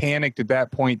kind of panicked at that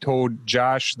point, told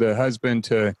Josh, the husband,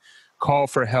 to call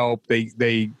for help.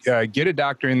 They get a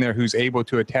doctor in there who's able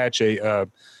to attach a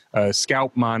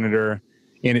scalp monitor,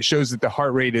 and it shows that the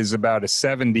heart rate is about a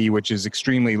 70, which is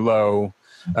extremely low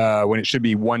when it should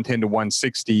be 110 to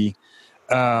 160.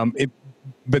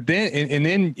 But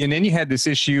then you had this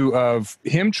issue of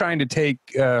him trying to take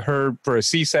her for a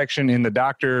C-section, and the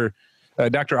Dr.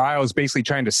 Iles basically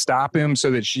trying to stop him so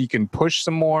that she can push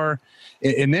some more.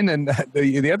 And then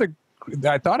the other,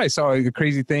 I thought I saw a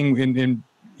crazy thing in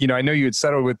I know you had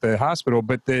settled with the hospital,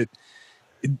 but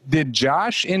did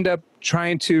Josh end up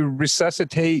trying to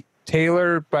resuscitate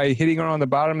Taylor by hitting her on the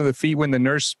bottom of the feet when the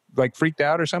nurse freaked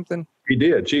out or something? He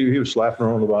did. He was slapping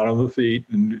her on the bottom of the feet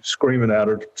and screaming at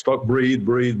her, "Stop, breathe,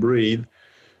 breathe, breathe."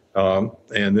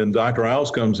 And then Dr. Iles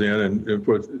comes in,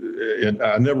 and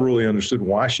I never really understood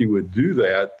why she would do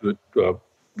that. But at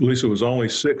least it was only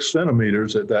 6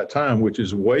 centimeters at that time, which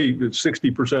is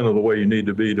 60% of the way you need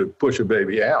to be to push a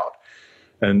baby out.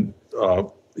 And,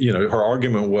 her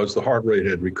argument was the heart rate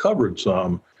had recovered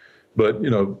some, but,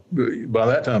 by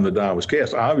that time the die was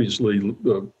cast. Obviously,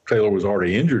 Taylor was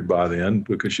already injured by then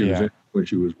because she was injured when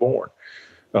she was born.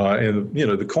 And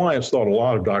the clients thought a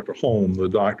lot of Dr. Holm, the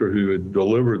doctor who had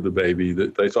delivered the baby,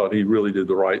 that they thought he really did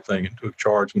the right thing and took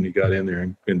charge when he got in there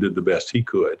and did the best he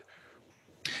could.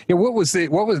 Yeah,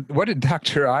 what did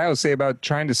Dr. Iles say about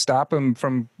trying to stop him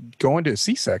from going to a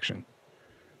C-section?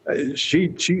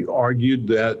 She argued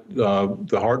that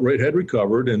the heart rate had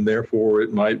recovered and therefore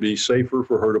it might be safer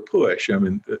for her to push. I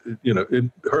mean,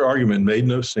 her argument made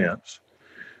no sense.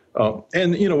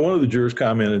 And one of the jurors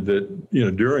commented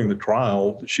that, during the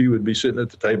trial, she would be sitting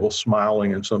at the table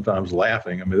smiling and sometimes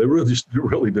laughing. I mean, they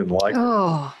really didn't like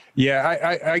her. Yeah,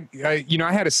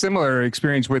 I had a similar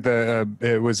experience with a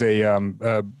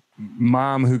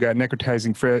mom who got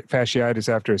necrotizing fasciitis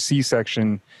after a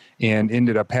C-section and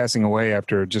ended up passing away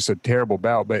after just a terrible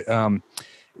bout. But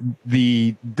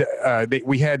we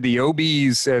had the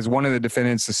OBs as one of the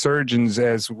defendants, the surgeons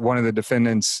as one of the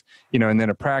defendants, and then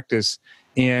a practice.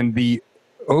 And the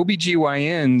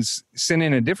OBGYNs sent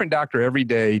in a different doctor every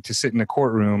day to sit in the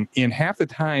courtroom. And half the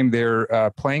time they're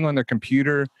playing on their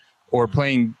computer or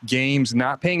playing games,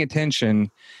 not paying attention.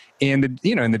 And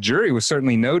the jury was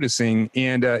certainly noticing.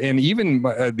 And even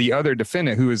the other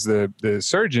defendant, who is the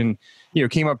surgeon,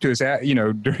 came up to us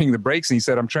during the breaks and he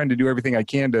said, "I'm trying to do everything I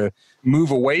can to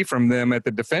move away from them at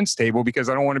the defense table because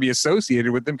I don't want to be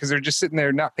associated with them because they're just sitting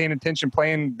there not paying attention,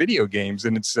 playing video games."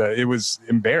 And it was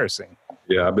embarrassing.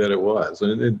 Yeah, I bet it was.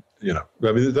 And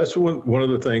that's one of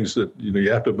the things that,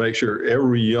 you have to make sure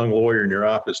every young lawyer in your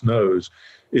office knows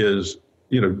is,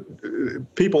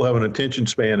 people have an attention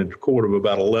span in court of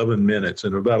about 11 minutes.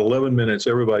 And about 11 minutes,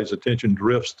 everybody's attention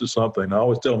drifts to something. I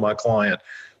always tell my client,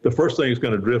 the first thing it's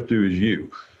going to drift to is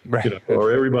you, right.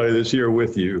 Or everybody that's here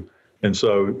with you. And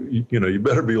so, you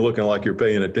better be looking like you're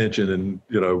paying attention and,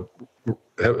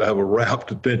 have a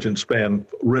rapt attention span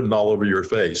written all over your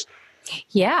face.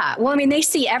 Yeah. Well, I mean, they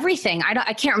see everything.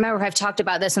 I can't remember if I've talked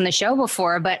about this on the show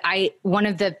before, but I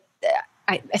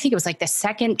think it was the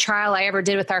second trial I ever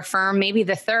did with our firm, maybe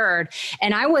the third.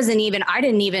 And I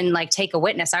didn't even take a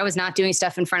witness. I was not doing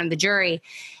stuff in front of the jury.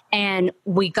 And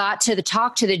we got to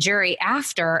talk to the jury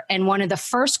after. And one of the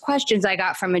first questions I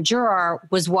got from a juror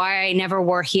was why I never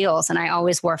wore heels and I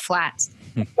always wore flats.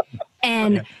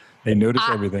 And They notice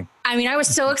everything. I mean, I was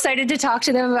so excited to talk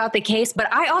to them about the case,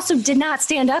 but I also did not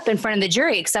stand up in front of the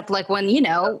jury, except like when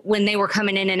they were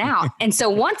coming in and out. And so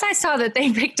once I saw that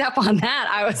they picked up on that,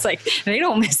 I was like, they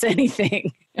don't miss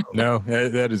anything. No,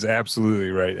 that is absolutely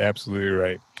right. Absolutely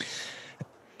right.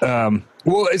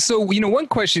 Well, so, one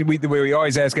question we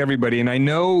always ask everybody, and I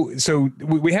know, so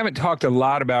we haven't talked a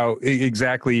lot about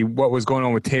exactly what was going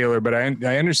on with Taylor, but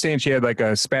I understand she had like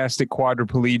a spastic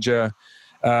quadriplegia,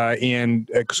 and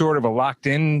sort of a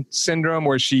locked-in syndrome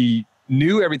where she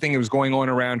knew everything that was going on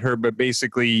around her, but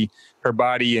basically her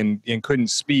body and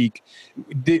couldn't speak.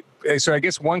 So I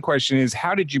guess one question is,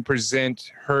 how did you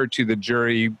present her to the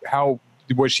jury? How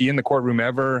was she in the courtroom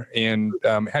ever? And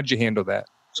how did you handle that?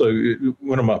 So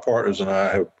one of my partners and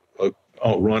I have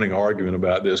a running argument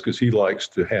about this because he likes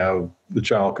to have the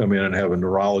child come in and have a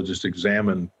neurologist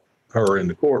examine her in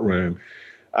the courtroom.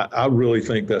 I really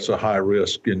think that's a high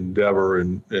risk endeavor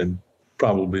and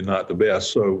probably not the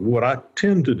best. So what I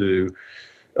tend to do,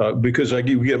 because we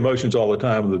get motions all the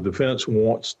time, the defense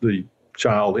wants the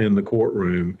child in the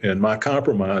courtroom, and my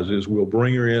compromise is we'll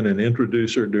bring her in and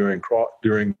introduce her during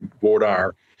voir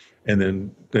dire, and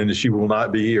then she will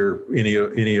not be here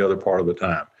any other part of the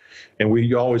time. And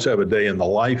we always have a day in the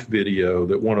life video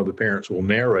that one of the parents will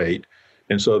narrate.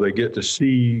 And so they get to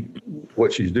see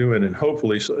what she's doing. And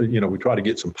hopefully, we try to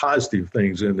get some positive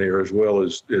things in there as well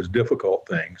as difficult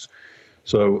things.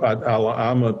 So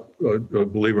I'm a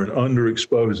believer in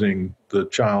underexposing the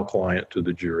child client to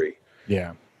the jury.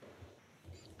 Yeah.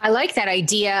 I like that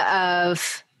idea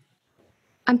of,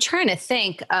 I'm trying to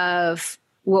think of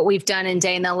what we've done in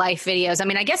day in the life videos. I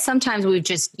mean, I guess sometimes we've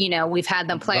just, we've had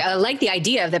them play. I like the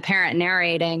idea of the parent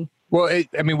narrating. Well,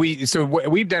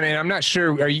 we've done it. I'm not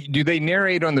sure. Do they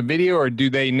narrate on the video or do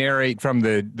they narrate from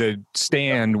the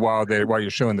stand while you're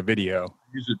showing the video?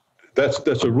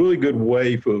 That's a really good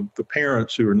way for the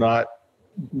parents who are not,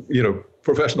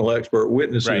 professional expert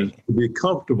witnesses, right, to be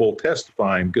comfortable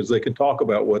testifying because they can talk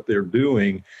about what they're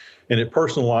doing, and it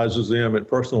personalizes them. It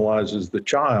personalizes the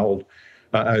child,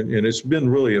 and it's been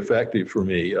really effective for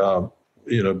me.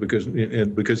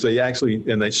 Because they actually,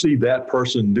 and they see that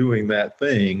person doing that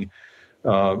thing,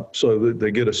 so that they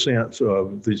get a sense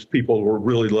of these people who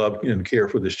really love and care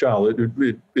for this child.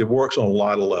 It works on a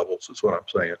lot of levels, is what I'm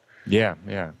saying. Yeah,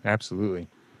 absolutely.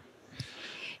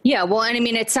 Yeah, well, and I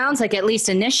mean, it sounds like at least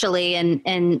initially,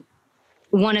 and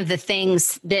one of the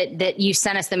things that you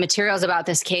sent us the materials about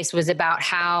this case was about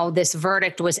how this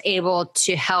verdict was able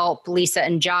to help Lisa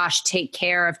and Josh take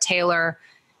care of Taylor,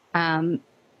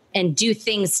 and do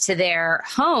things to their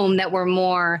home that were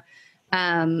more,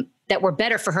 that were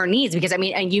better for her needs. Because I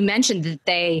mean, and you mentioned that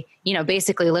they,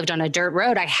 basically lived on a dirt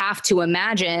road. I have to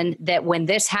imagine that when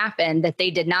this happened, that they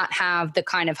did not have the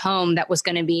kind of home that was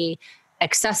going to be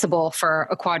accessible for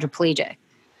a quadriplegic.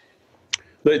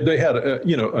 They had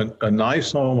a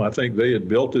nice home. I think they had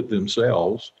built it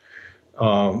themselves.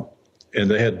 And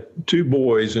they had two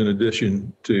boys in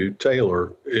addition to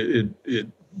Taylor.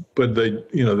 But they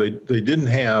didn't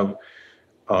have,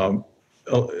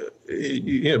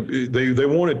 they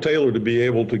wanted Taylor to be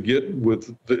able to get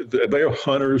with, they are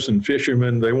hunters and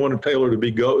fishermen. They wanted Taylor to be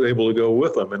able to go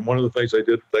with them. And one of the things they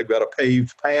did, they've got a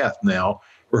paved path now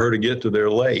for her to get to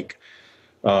their lake.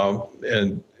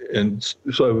 And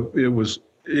so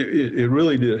it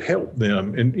really did help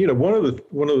them. And, one of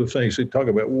the things they talk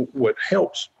about, what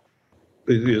helps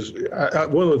is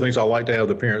one of the things I like to have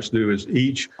the parents do is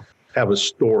each have a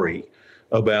story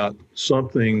about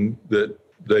something that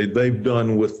they've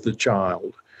done with the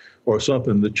child or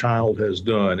something the child has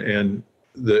done. And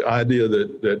the idea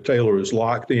that Taylor is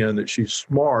locked in, that she's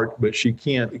smart, but she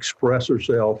can't express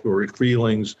herself or her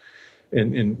feelings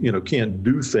and can't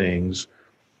do things.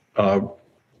 And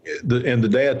the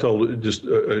dad told it just,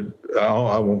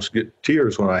 I won't get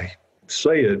tears when I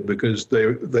say it, because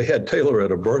they had Taylor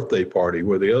at a birthday party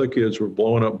where the other kids were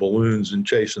blowing up balloons and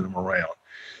chasing them around.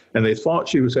 And they thought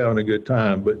she was having a good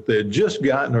time, but they had just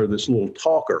gotten her this little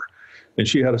talker, and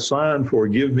she had a sign for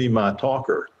 "Give me my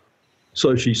talker."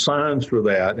 So she signs for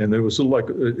that, and it's like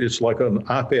an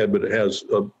iPad, but it has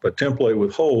a template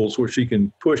with holes where she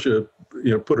can put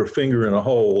her finger in a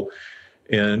hole,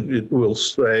 and it will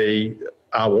say,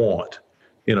 "I want,"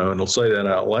 and it'll say that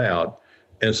out loud.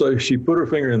 And so she put her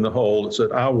finger in the hole. It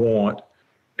said, "I want,"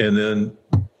 and then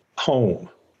home.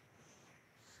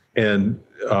 And,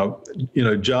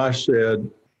 Josh said,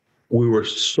 we were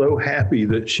so happy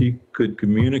that she could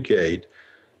communicate,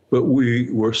 but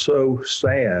we were so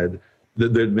sad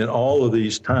that there'd been all of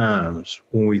these times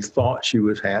when we thought she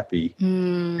was happy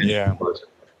and she wasn't,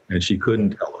 and she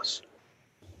couldn't tell us.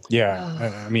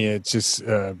 Yeah, I mean, it's just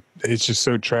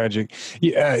so tragic.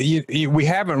 We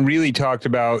haven't really talked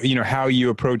about, how you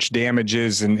approach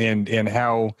damages and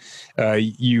how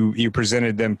you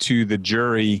presented them to the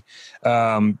jury.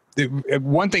 One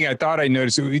thing I thought I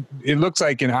noticed, it looks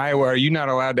like in Iowa, are you not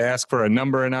allowed to ask for a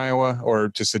number in Iowa or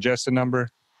to suggest a number?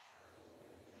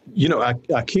 I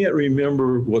can't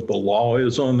remember what the law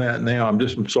is on that now.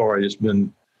 I'm sorry. It's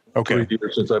been 3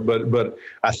 years since but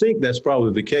I think that's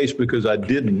probably the case because I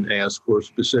didn't ask for a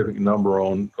specific number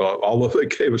on, although they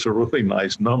gave us a really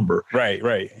nice number. Right.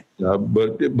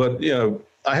 But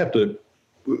I have to,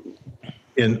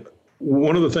 and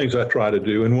one of the things I try to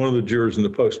do, and one of the jurors in the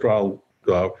post-trial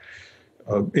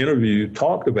interview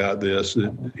talked about this. He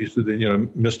said that,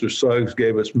 Mr. Suggs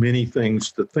gave us many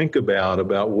things to think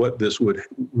about what this would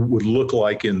look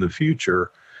like in the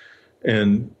future.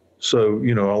 And so,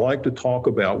 I like to talk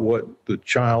about what the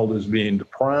child is being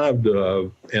deprived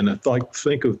of, and I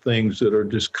think of things that are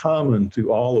just common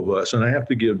to all of us. And I have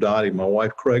to give Dottie, my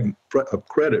wife, credit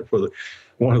for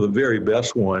one of the very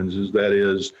best ones.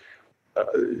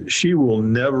 She will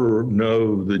never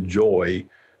know the joy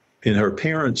in her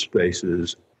parents'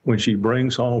 faces when she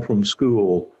brings home from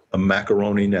school a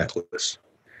macaroni necklace.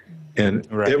 And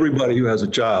everybody who has a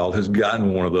child has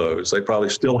gotten one of those. They probably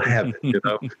still have it,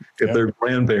 If they're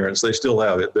grandparents, they still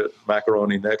have it, that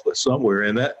macaroni necklace somewhere.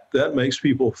 And that makes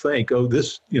people think, oh,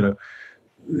 this, and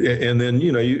then,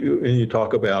 you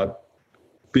talk about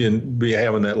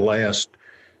having that last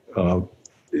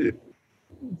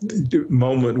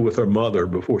moment with her mother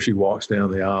before she walks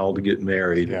down the aisle to get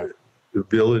married. Yeah. The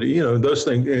ability, those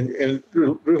things, and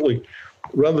really,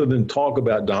 rather than talk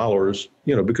about dollars,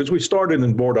 because we started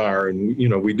in voir dire, and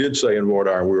we did say in voir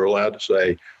dire we were allowed to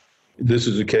say this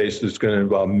is a case that's going to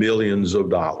involve millions of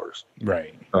dollars.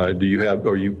 Right. Are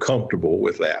you comfortable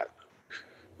with that?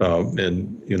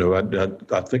 And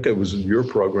I think it was in your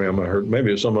program. I heard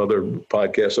maybe it's some other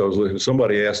podcast I was listening to.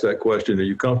 Somebody asked that question: are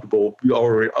you comfortable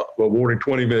already awarding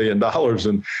 $20 million?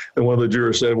 And one of the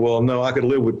jurors said, "Well, no, I could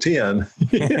live with 10."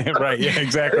 Right. Yeah.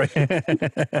 Exactly.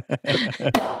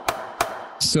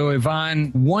 So,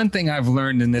 Yvonne, one thing I've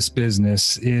learned in this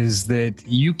business is that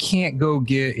you can't go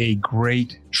get a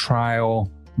great trial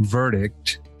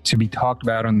verdict to be talked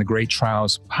about on the Great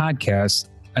Trials podcast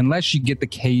unless you get the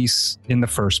case in the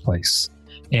first place.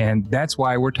 And that's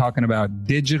why we're talking about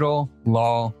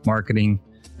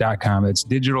digitallawmarketing.com. It's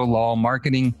Digital Law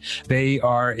Marketing. They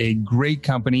are a great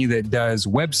company that does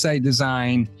website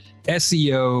design,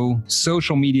 SEO,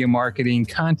 social media marketing,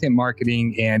 content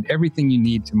marketing, and everything you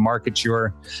need to market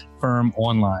your firm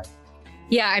online.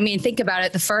 Yeah, I mean, think about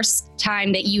it. The first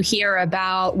time that you hear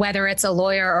about whether it's a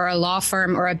lawyer or a law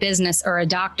firm or a business or a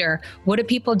doctor, what do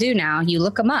people do now? You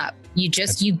look them up. You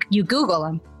Google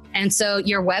them. And so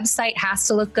your website has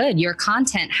to look good. Your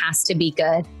content has to be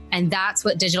good. And that's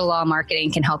what digital law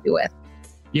marketing can help you with.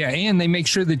 Yeah, and they make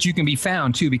sure that you can be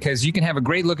found too, because you can have a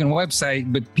great looking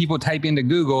website, but people type into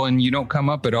Google and you don't come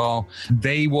up at all.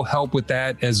 They will help with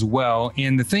that as well.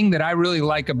 And the thing that I really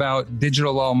like about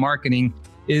digital law marketing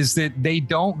is that they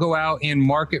don't go out and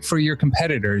market for your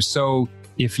competitors. So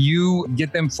if you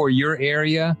get them for your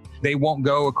area, they won't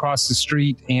go across the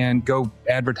street and go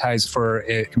advertise for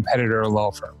a competitor or law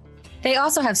firm. They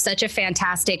also have such a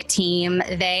fantastic team.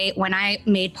 When I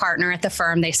made partner at the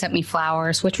firm, they sent me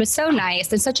flowers, which was so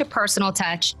nice and such a personal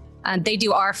touch. They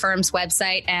do our firm's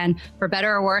website, and for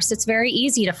better or worse, it's very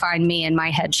easy to find me in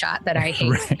my headshot that I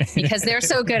hate because they're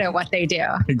so good at what they do.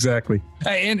 Exactly.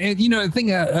 And another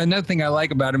thing I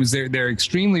like about them is they're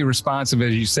extremely responsive,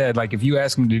 as you said. Like if you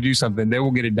ask them to do something, they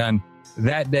will get it done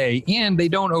that day, and they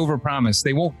don't overpromise.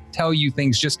 They won't tell you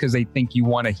things just because they think you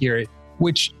want to hear it,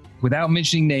 which, without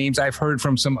mentioning names, I've heard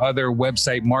from some other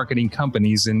website marketing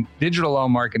companies, and digital law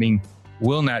marketing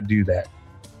will not do that.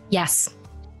 Yes,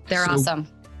 they're awesome.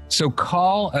 So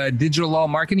call Digital Law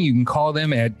Marketing. You can call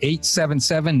them at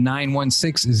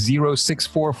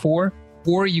 877-916-0644,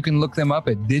 or you can look them up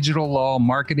at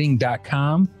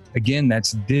digitallawmarketing.com. Again,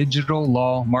 that's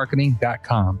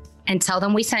digitallawmarketing.com. And tell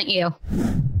them we sent you.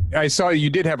 I saw you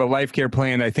did have a life care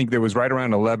plan. I think that was right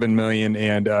around 11 million,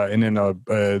 and then a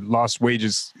lost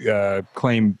wages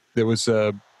claim that was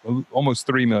almost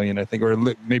 3 million, I think, or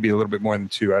maybe a little bit more than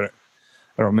 2. I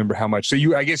don't remember how much. So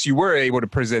I guess you were able to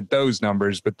present those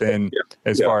numbers, but then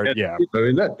far as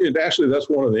actually that's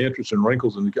one of the interesting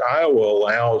wrinkles in Iowa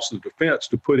allows the defense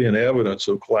to put in evidence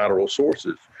of collateral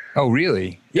sources. Oh,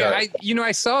 really? Yeah.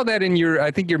 I saw that in your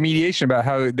mediation about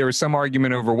how there was some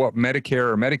argument over what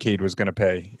Medicare or Medicaid was going to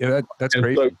pay. Yeah, that's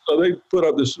great. So they put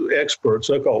up this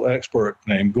so-called expert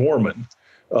named Gorman,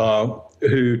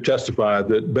 who testified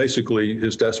that basically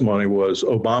his testimony was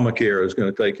Obamacare is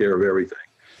going to take care of everything.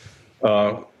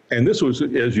 And this was,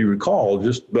 as you recall,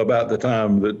 just about the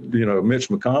time that, Mitch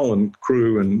McConnell and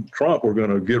crew and Trump were going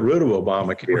to get rid of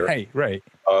Obamacare. Right.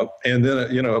 And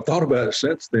then, I've thought about it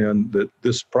since then that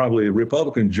this probably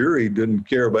Republican jury didn't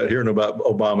care about hearing about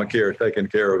Obamacare taking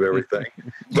care of everything.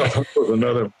 So it was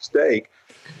another mistake.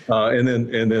 And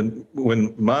then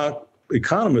when my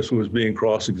economist was being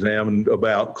cross-examined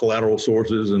about collateral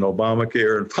sources and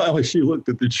Obamacare, and finally she looked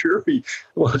at the jury.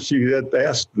 Well, she had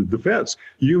asked the defense,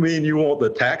 "You mean you want the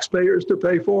taxpayers to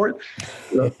pay for it?"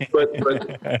 But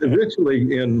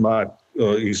eventually, in my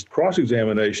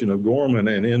cross-examination of Gorman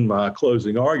and in my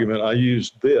closing argument, I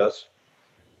used this,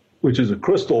 which is a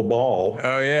crystal ball.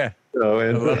 Oh yeah. And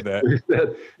I love that. He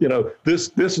said,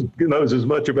 this knows as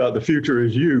much about the future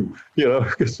as you,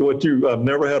 because I've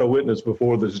never had a witness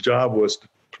before this job was to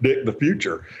predict the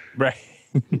future. Right.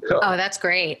 Oh, that's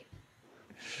great.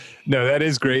 No, that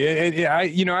is great.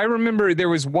 I remember there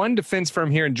was one defense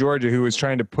firm here in Georgia who was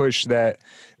trying to push that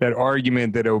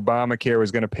argument that Obamacare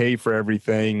was going to pay for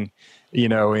everything,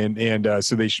 so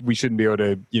we shouldn't be able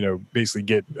to, basically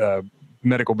get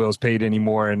medical bills paid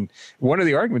anymore. And one of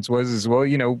the arguments was,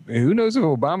 who knows if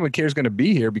Obamacare is going to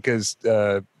be here because,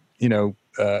 everybody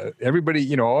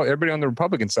on the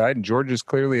Republican side, and Georgia's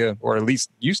clearly or at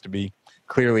least used to be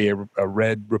clearly a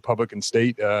red Republican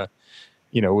state,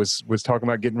 was talking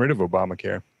about getting rid of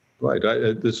Obamacare. Right.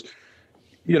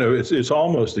 It's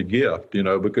almost a gift,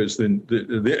 because then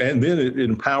it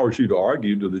empowers you to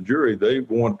argue to the jury. They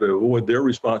want to avoid their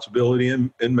responsibility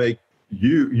and make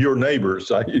your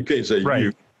neighbors, you can't say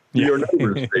right. Your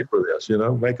neighbors pay for this,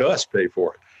 make us pay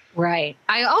for it. Right.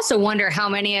 I also wonder how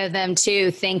many of them too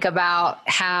think about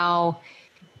how,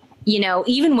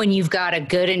 even when you've got a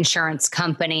good insurance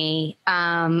company,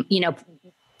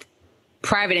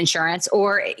 private insurance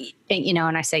or,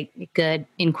 and I say good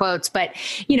in quotes, but,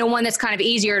 one that's kind of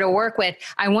easier to work with.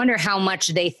 I wonder how much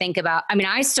they think about,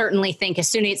 I certainly think as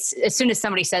soon as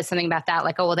somebody says something about that,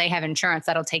 like, oh, well, they have insurance,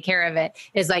 that'll take care of it,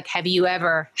 is like, have you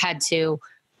ever had to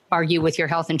argue with your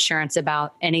health insurance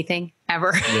about anything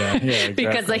ever? Yeah, exactly.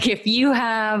 Because like if you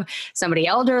have somebody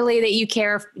elderly that you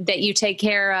take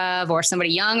care of, or somebody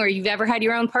young, or you've ever had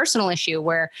your own personal issue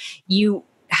where you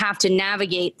have to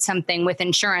navigate something with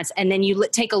insurance, and then you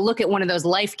take a look at one of those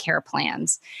life care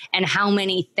plans and how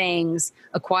many things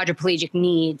a quadriplegic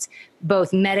needs,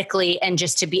 both medically and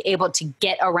just to be able to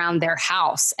get around their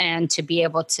house and to be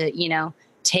able to,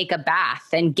 take a bath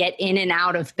and get in and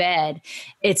out of bed.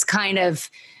 It's kind of,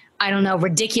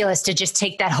 ridiculous to just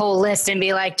take that whole list and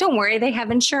be like, don't worry, they have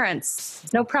insurance.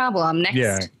 No problem. Next.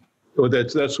 Yeah. Well,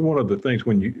 that's one of the things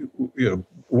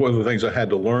one of the things I had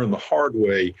to learn the hard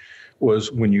way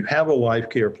was when you have a life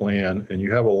care plan and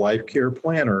you have a life care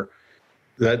planner,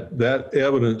 that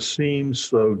evidence seems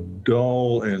so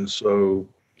dull and so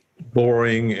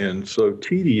boring and so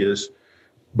tedious,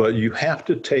 but you have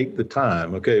to take the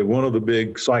time. Okay, one of the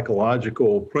big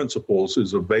psychological principles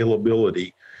is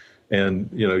availability. And,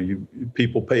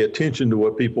 people pay attention to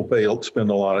what people spend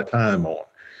a lot of time on.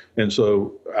 And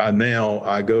so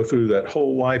I go through that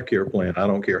whole life care plan. I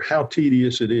don't care how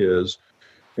tedious it is,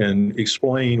 and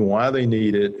explain why they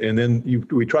need it. And then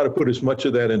we try to put as much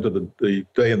of that into the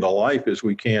day in the life as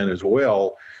we can as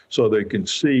well, so they can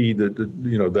see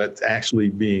that, that's actually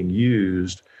being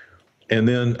used. And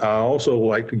then I also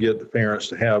like to get the parents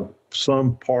to have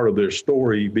some part of their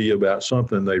story be about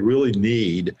something they really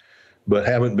need, but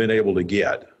haven't been able to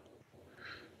get.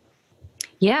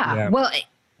 Yeah. Well,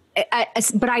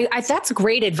 that's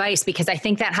great advice, because I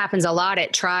think that happens a lot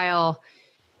at trial,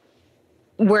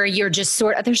 where you're just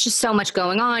there's just so much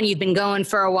going on. You've been going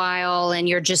for a while and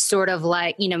you're just sort of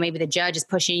like, maybe the judge is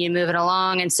pushing you to move it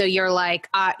along. And so you're like,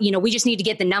 we just need to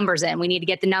get the numbers in. We need to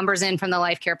get the numbers in from the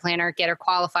life care planner, get her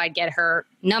qualified, get her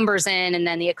numbers in. And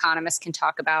then the economist can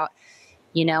talk about,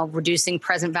 reducing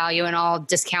present value and all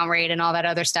discount rate and all that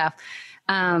other stuff.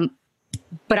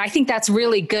 But I think that's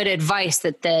really good advice,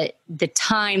 that the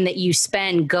time that you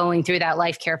spend going through that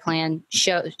life care plan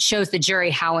shows the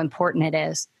jury how important it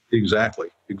is. Exactly.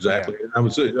 Yeah. I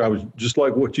was just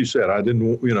like what you said. I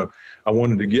didn't, I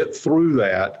wanted to get through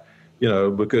that,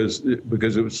 because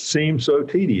it seemed so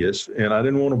tedious, and I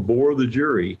didn't want to bore the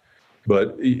jury,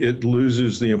 but it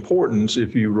loses the importance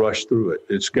if you rush through it.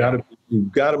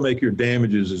 You've got to make your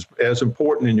damages as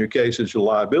important in your case as your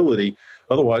liability.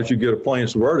 Otherwise you get a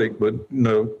plaintiff's verdict, but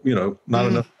not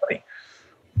enough money.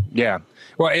 Yeah.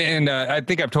 Well, and I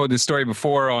think I've told this story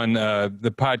before on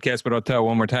the podcast, but I'll tell it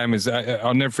one more time.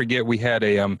 I'll never forget, we had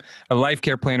a life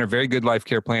care planner, very good life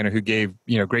care planner, who gave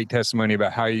great testimony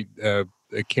about how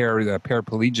care a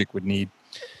paraplegic would need.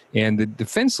 And the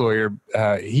defense lawyer,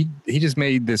 he just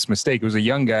made this mistake. It was a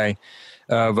young guy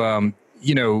of,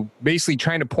 basically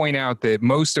trying to point out that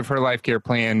most of her life care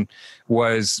plan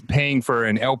was paying for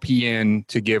an LPN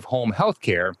to give home health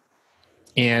care.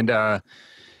 And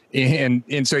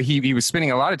so he was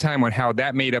spending a lot of time on how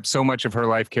that made up so much of her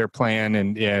life care plan.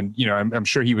 And I'm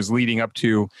sure he was leading up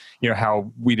to,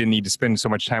 how we didn't need to spend so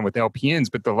much time with LPNs,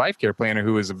 but the life care planner,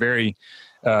 who is a very,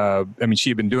 she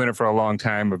had been doing it for a long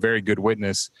time, a very good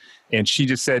witness. And she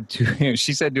just said to him,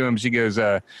 she goes,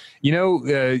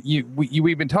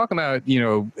 we've been talking about,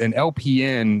 an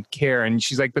LPN care. And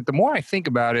she's like, but the more I think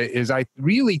about it is I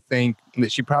really think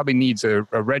that she probably needs a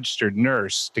registered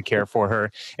nurse to care for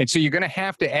her. And so you're going to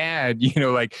have to add,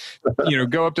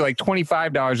 go up to like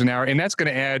 $25 an hour. And that's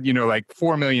going to add, like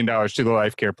 $4 million to the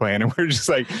life care plan. And we're just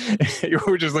like,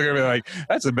 looking at it like,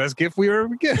 that's the best gift we ever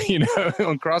get,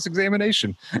 on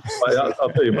cross-examination. I'll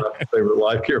tell you my favorite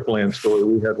life care plan story.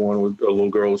 We had one with a little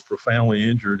girl who was profoundly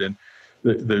injured, and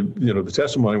the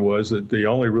testimony was that the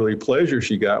only really pleasure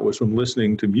she got was from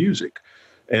listening to music.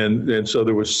 And so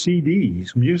there was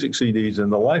CDs, music CDs in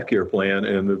the life care plan,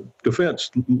 and the defense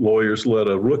lawyers let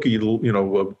a rookie, a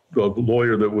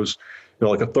lawyer that was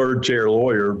like a third chair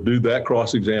lawyer do that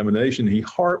cross-examination. He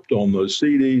harped on those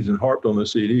CDs and harped on the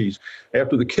CDs.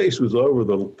 After the case was over,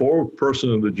 the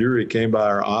foreperson of the jury came by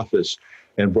our office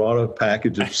and brought a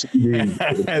package of CDs.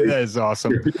 That is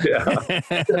awesome.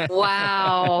 Yeah.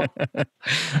 Wow.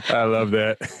 I love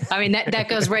that. I mean, that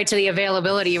goes right to the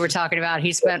availability you were talking about.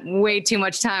 He spent way too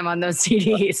much time on those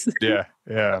CDs.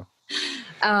 Yeah.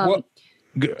 Well,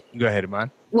 go ahead,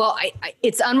 Iman. Well,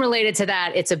 it's unrelated to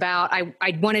that. It's about, I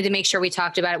wanted to make sure we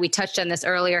talked about it. We touched on this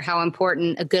earlier, how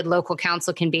important a good local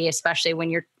counsel can be, especially when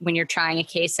you're trying a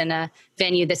case in a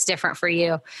venue that's different for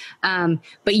you.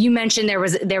 But you mentioned there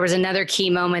was another key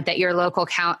moment that your local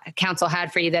counsel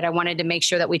had for you that I wanted to make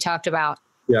sure that we talked about.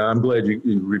 Yeah, I'm glad you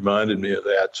reminded me of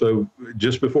that. So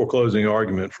just before closing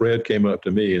argument, Fred came up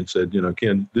to me and said,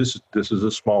 Ken, this is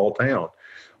a small town.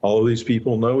 All of these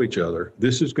people know each other.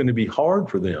 This is going to be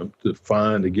hard for them to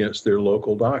find against their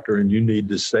local doctor, and you need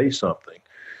to say something.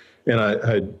 And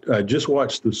I just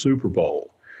watched the Super Bowl.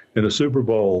 In the Super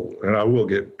Bowl, and I will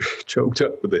get choked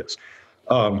up with this,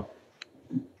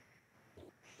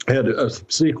 had a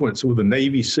sequence with a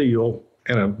Navy SEAL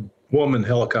and a woman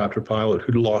helicopter pilot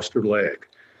who lost her leg.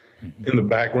 Mm-hmm. In the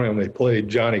background, they played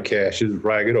Johnny Cash's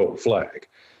Ragged Old Flag.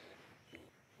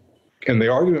 And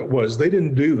the argument was they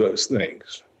didn't do those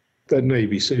things, that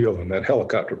Navy SEAL and that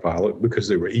helicopter pilot, because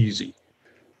they were easy.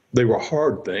 They were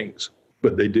hard things,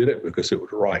 but they did it because it was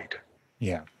right.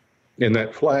 Yeah. And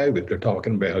that flag that they're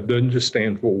talking about doesn't just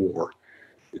stand for war.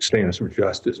 It stands for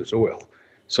justice as well.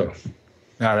 So.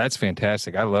 Oh, that's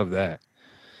fantastic. I love that.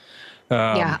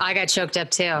 Yeah, I got choked up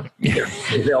too. Yeah.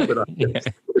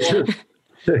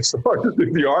 It's hard to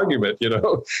do the argument,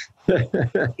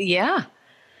 Yeah.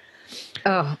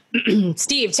 Oh,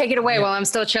 Steve, take it away while I'm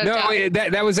still choked up. No,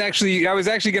 that was actually, I was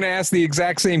actually going to ask the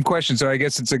exact same question. So I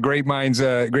guess it's a great minds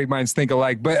think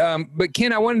alike. But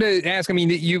Ken, I wanted to ask, I mean,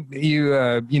 you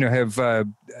have,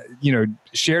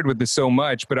 shared with us so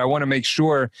much, but I want to make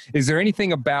sure, is there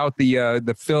anything about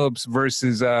the Phillips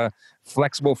versus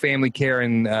flexible family care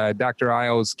and Dr.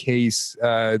 Iles case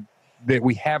that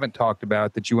we haven't talked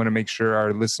about that you want to make sure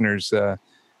our listeners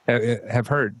have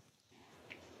heard?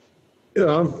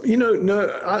 No,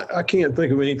 I can't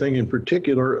think of anything in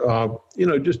particular.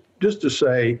 Just to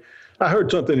say, I heard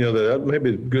something the other day,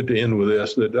 maybe it's good to end with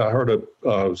this, that I heard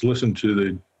I was listening to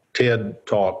the TED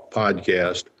Talk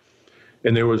podcast,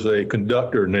 and there was a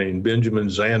conductor named Benjamin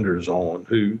Zanders on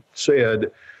who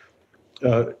said,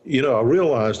 I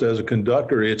realized as a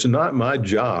conductor, it's not my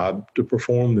job to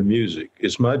perform the music.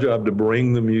 It's my job to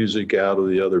bring the music out of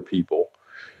the other people.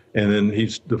 And then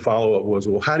the follow-up was,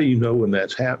 well, how do you know when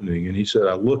that's happening? And he said,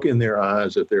 I look in their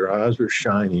eyes. If their eyes are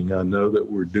shining, I know that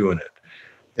we're doing it.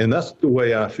 And that's the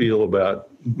way I feel about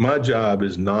my job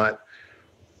is not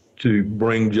to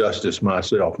bring justice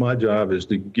myself. My job is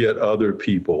to get other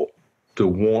people to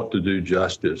want to do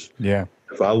justice. Yeah.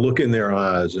 If I look in their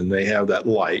eyes and they have that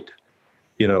light,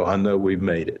 I know we've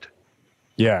made it.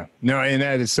 Yeah, no, and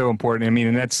that is so important. I mean,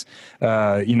 and that's,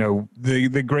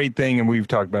 the great thing, and we've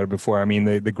talked about it before. I mean,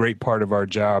 the great part of our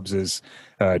jobs as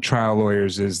trial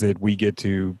lawyers is that we get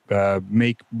to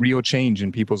make real change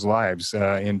in people's lives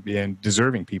and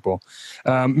deserving people.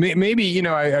 Maybe,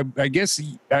 I guess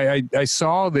I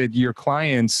saw that your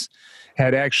clients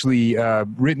had actually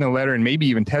written a letter and maybe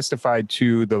even testified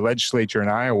to the legislature in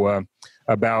Iowa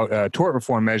about tort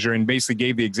reform measure and basically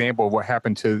gave the example of what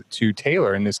happened to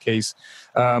Taylor in this case.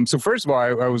 So first of all,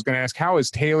 I was going to ask, how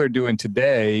is Taylor doing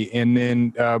today? And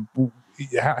then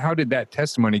how did that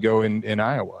testimony go in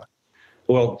Iowa?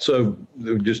 Well, so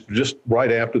just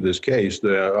right after this case,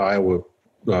 the Iowa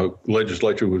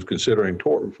legislature was considering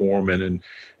tort reform, and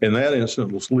in that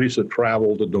instance, Lisa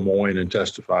traveled to Des Moines and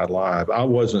testified live. I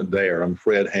wasn't there.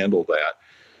 Fred handled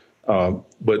that.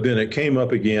 But then it came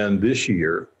up again this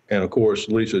year, and of course,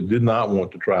 Lisa did not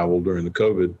want to travel during the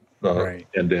COVID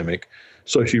pandemic,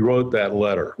 so she wrote that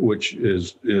letter, which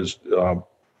I'll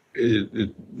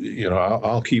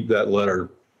keep that letter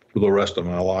for the rest of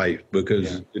my life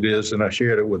because it is, and I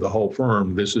shared it with the whole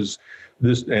firm. This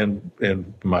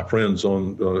and my friends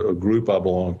on a group I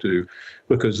belong to,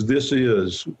 because this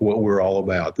is what we're all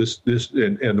about.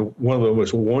 And one of the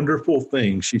most wonderful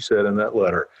things she said in that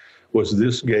letter was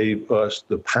this gave us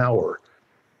the power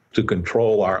to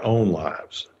control our own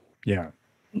lives. Yeah.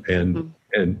 And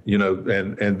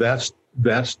that's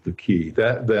the key.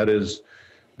 That's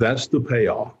the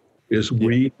payoff.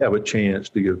 We have a chance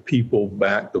to give people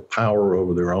back the power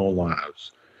over their own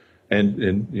lives.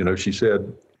 And she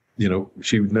said,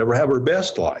 she would never have her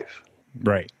best life.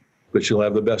 Right. But she'll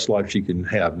have the best life she can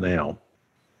have now.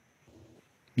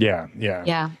 Yeah.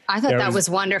 I thought that was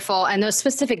wonderful. And those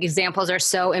specific examples are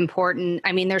so important.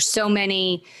 I mean, there's so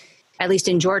many, at least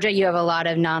in Georgia, you have a lot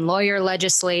of non-lawyer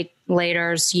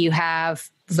legislators. You have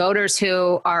voters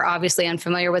who are obviously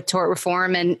unfamiliar with tort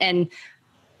reform and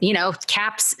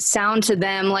caps sound to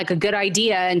them like a good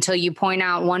idea until you point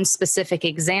out one specific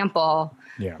example,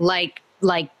 like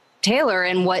Taylor,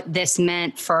 and what this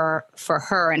meant for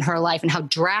her and her life, and how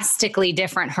drastically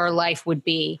different her life would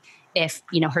be if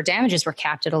her damages were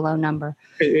capped at a low number.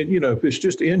 And if it's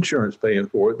just insurance paying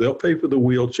for it, they'll pay for the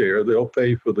wheelchair, they'll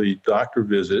pay for the doctor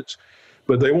visits,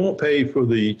 but they won't pay for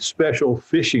the special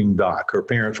fishing dock her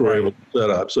parents were able to set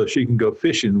up so she can go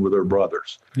fishing with her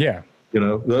brothers. Yeah.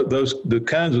 The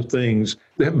kinds of things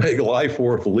that make life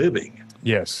worth living.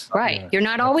 Yes. Right. You're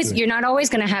not always going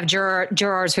to have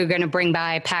jurors who are going to bring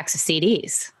by packs of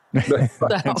CDs.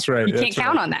 That's right. You can't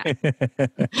count on that.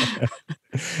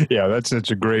 Yeah, that's such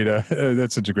a great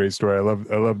story. I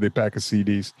love the pack of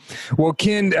CDs. Well,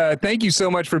 Ken, thank you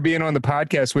so much for being on the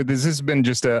podcast with us. This has been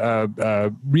just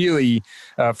a really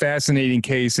fascinating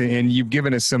case, and you've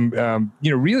given us some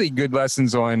really good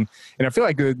lessons on. And I feel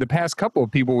like the past couple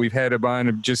of people we've had on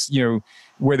have just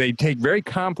where they take very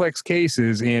complex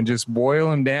cases and just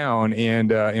boil them down and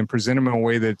present them in a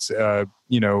way that's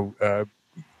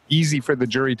easy for the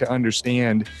jury to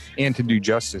understand and to do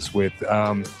justice with.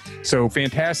 So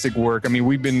fantastic work. I mean,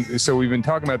 we've been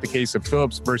talking about the case of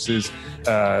Phillips versus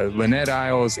Lynette,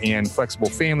 Iles, and Flexible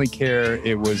Family Care.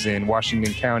 It was in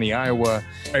Washington County, Iowa.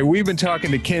 We've been talking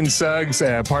to Ken Suggs,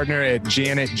 partner at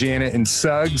Janet and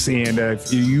Suggs. And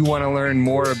if you want to learn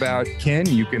more about Ken,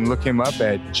 you can look him up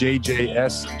at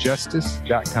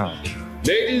jjsjustice.com.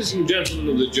 Ladies and gentlemen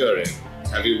of the jury,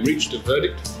 have you reached a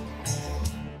verdict?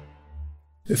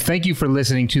 Thank you for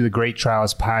listening to the Great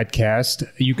Trials Podcast.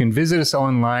 You can visit us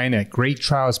online at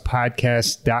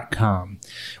greattrialspodcast.com.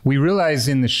 We realize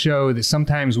in the show that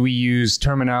sometimes we use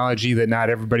terminology that not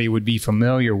everybody would be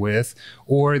familiar with,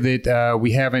 or that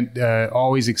we haven't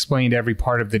always explained every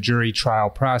part of the jury trial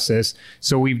process.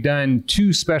 So we've done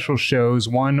two special shows,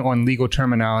 one on legal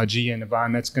terminology, and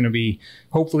Yvonne, that's going to be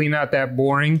hopefully not that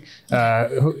boring.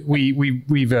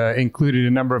 We've included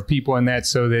a number of people in that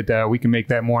so that we can make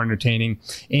that more entertaining,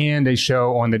 and a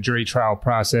show on the jury trial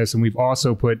process. And we've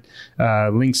also put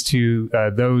links to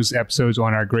those episodes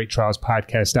on our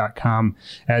greattrialspodcast.com,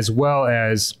 as well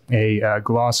as a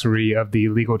glossary of the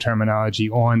legal terminology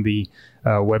on the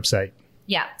website.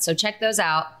 Yeah, so check those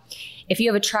out. If you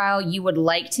have a trial you would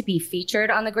like to be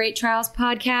featured on the Great Trials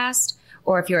Podcast,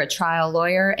 or if you're a trial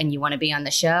lawyer and you want to be on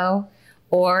the show,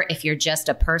 or if you're just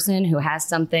a person who has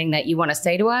something that you want to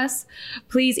say to us,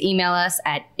 please email us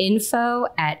at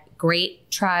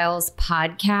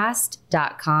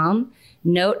info@greattrialspodcast.com.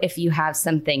 Note, if you have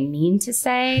something mean to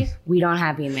say, we don't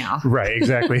have email. Right,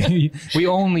 exactly. We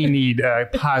only need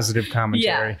positive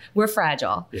commentary. Yeah, we're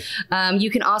fragile. Yeah.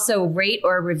 You can also rate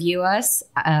or review us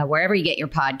wherever you get your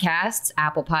podcasts,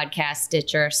 Apple Podcasts,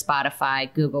 Stitcher,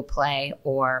 Spotify, Google Play,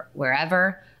 or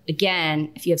wherever. Again,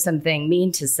 if you have something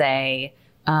mean to say,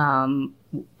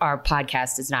 our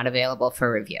podcast is not available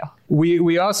for review.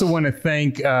 We also want to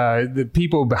thank the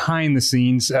people behind the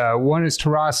scenes. One is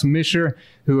Taras Misher,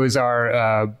 who is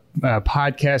our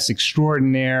podcast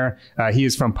extraordinaire. He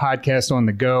is from Podcast on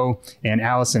the Go, and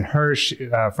Allison Hirsch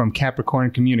from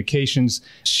Capricorn Communications.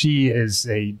 She is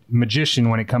a magician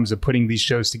when it comes to putting these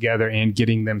shows together and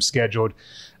getting them scheduled.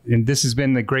 And this has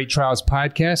been the Great Trials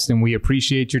Podcast, and we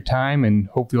appreciate your time and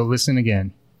hope you'll listen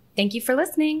again. Thank you for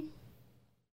listening.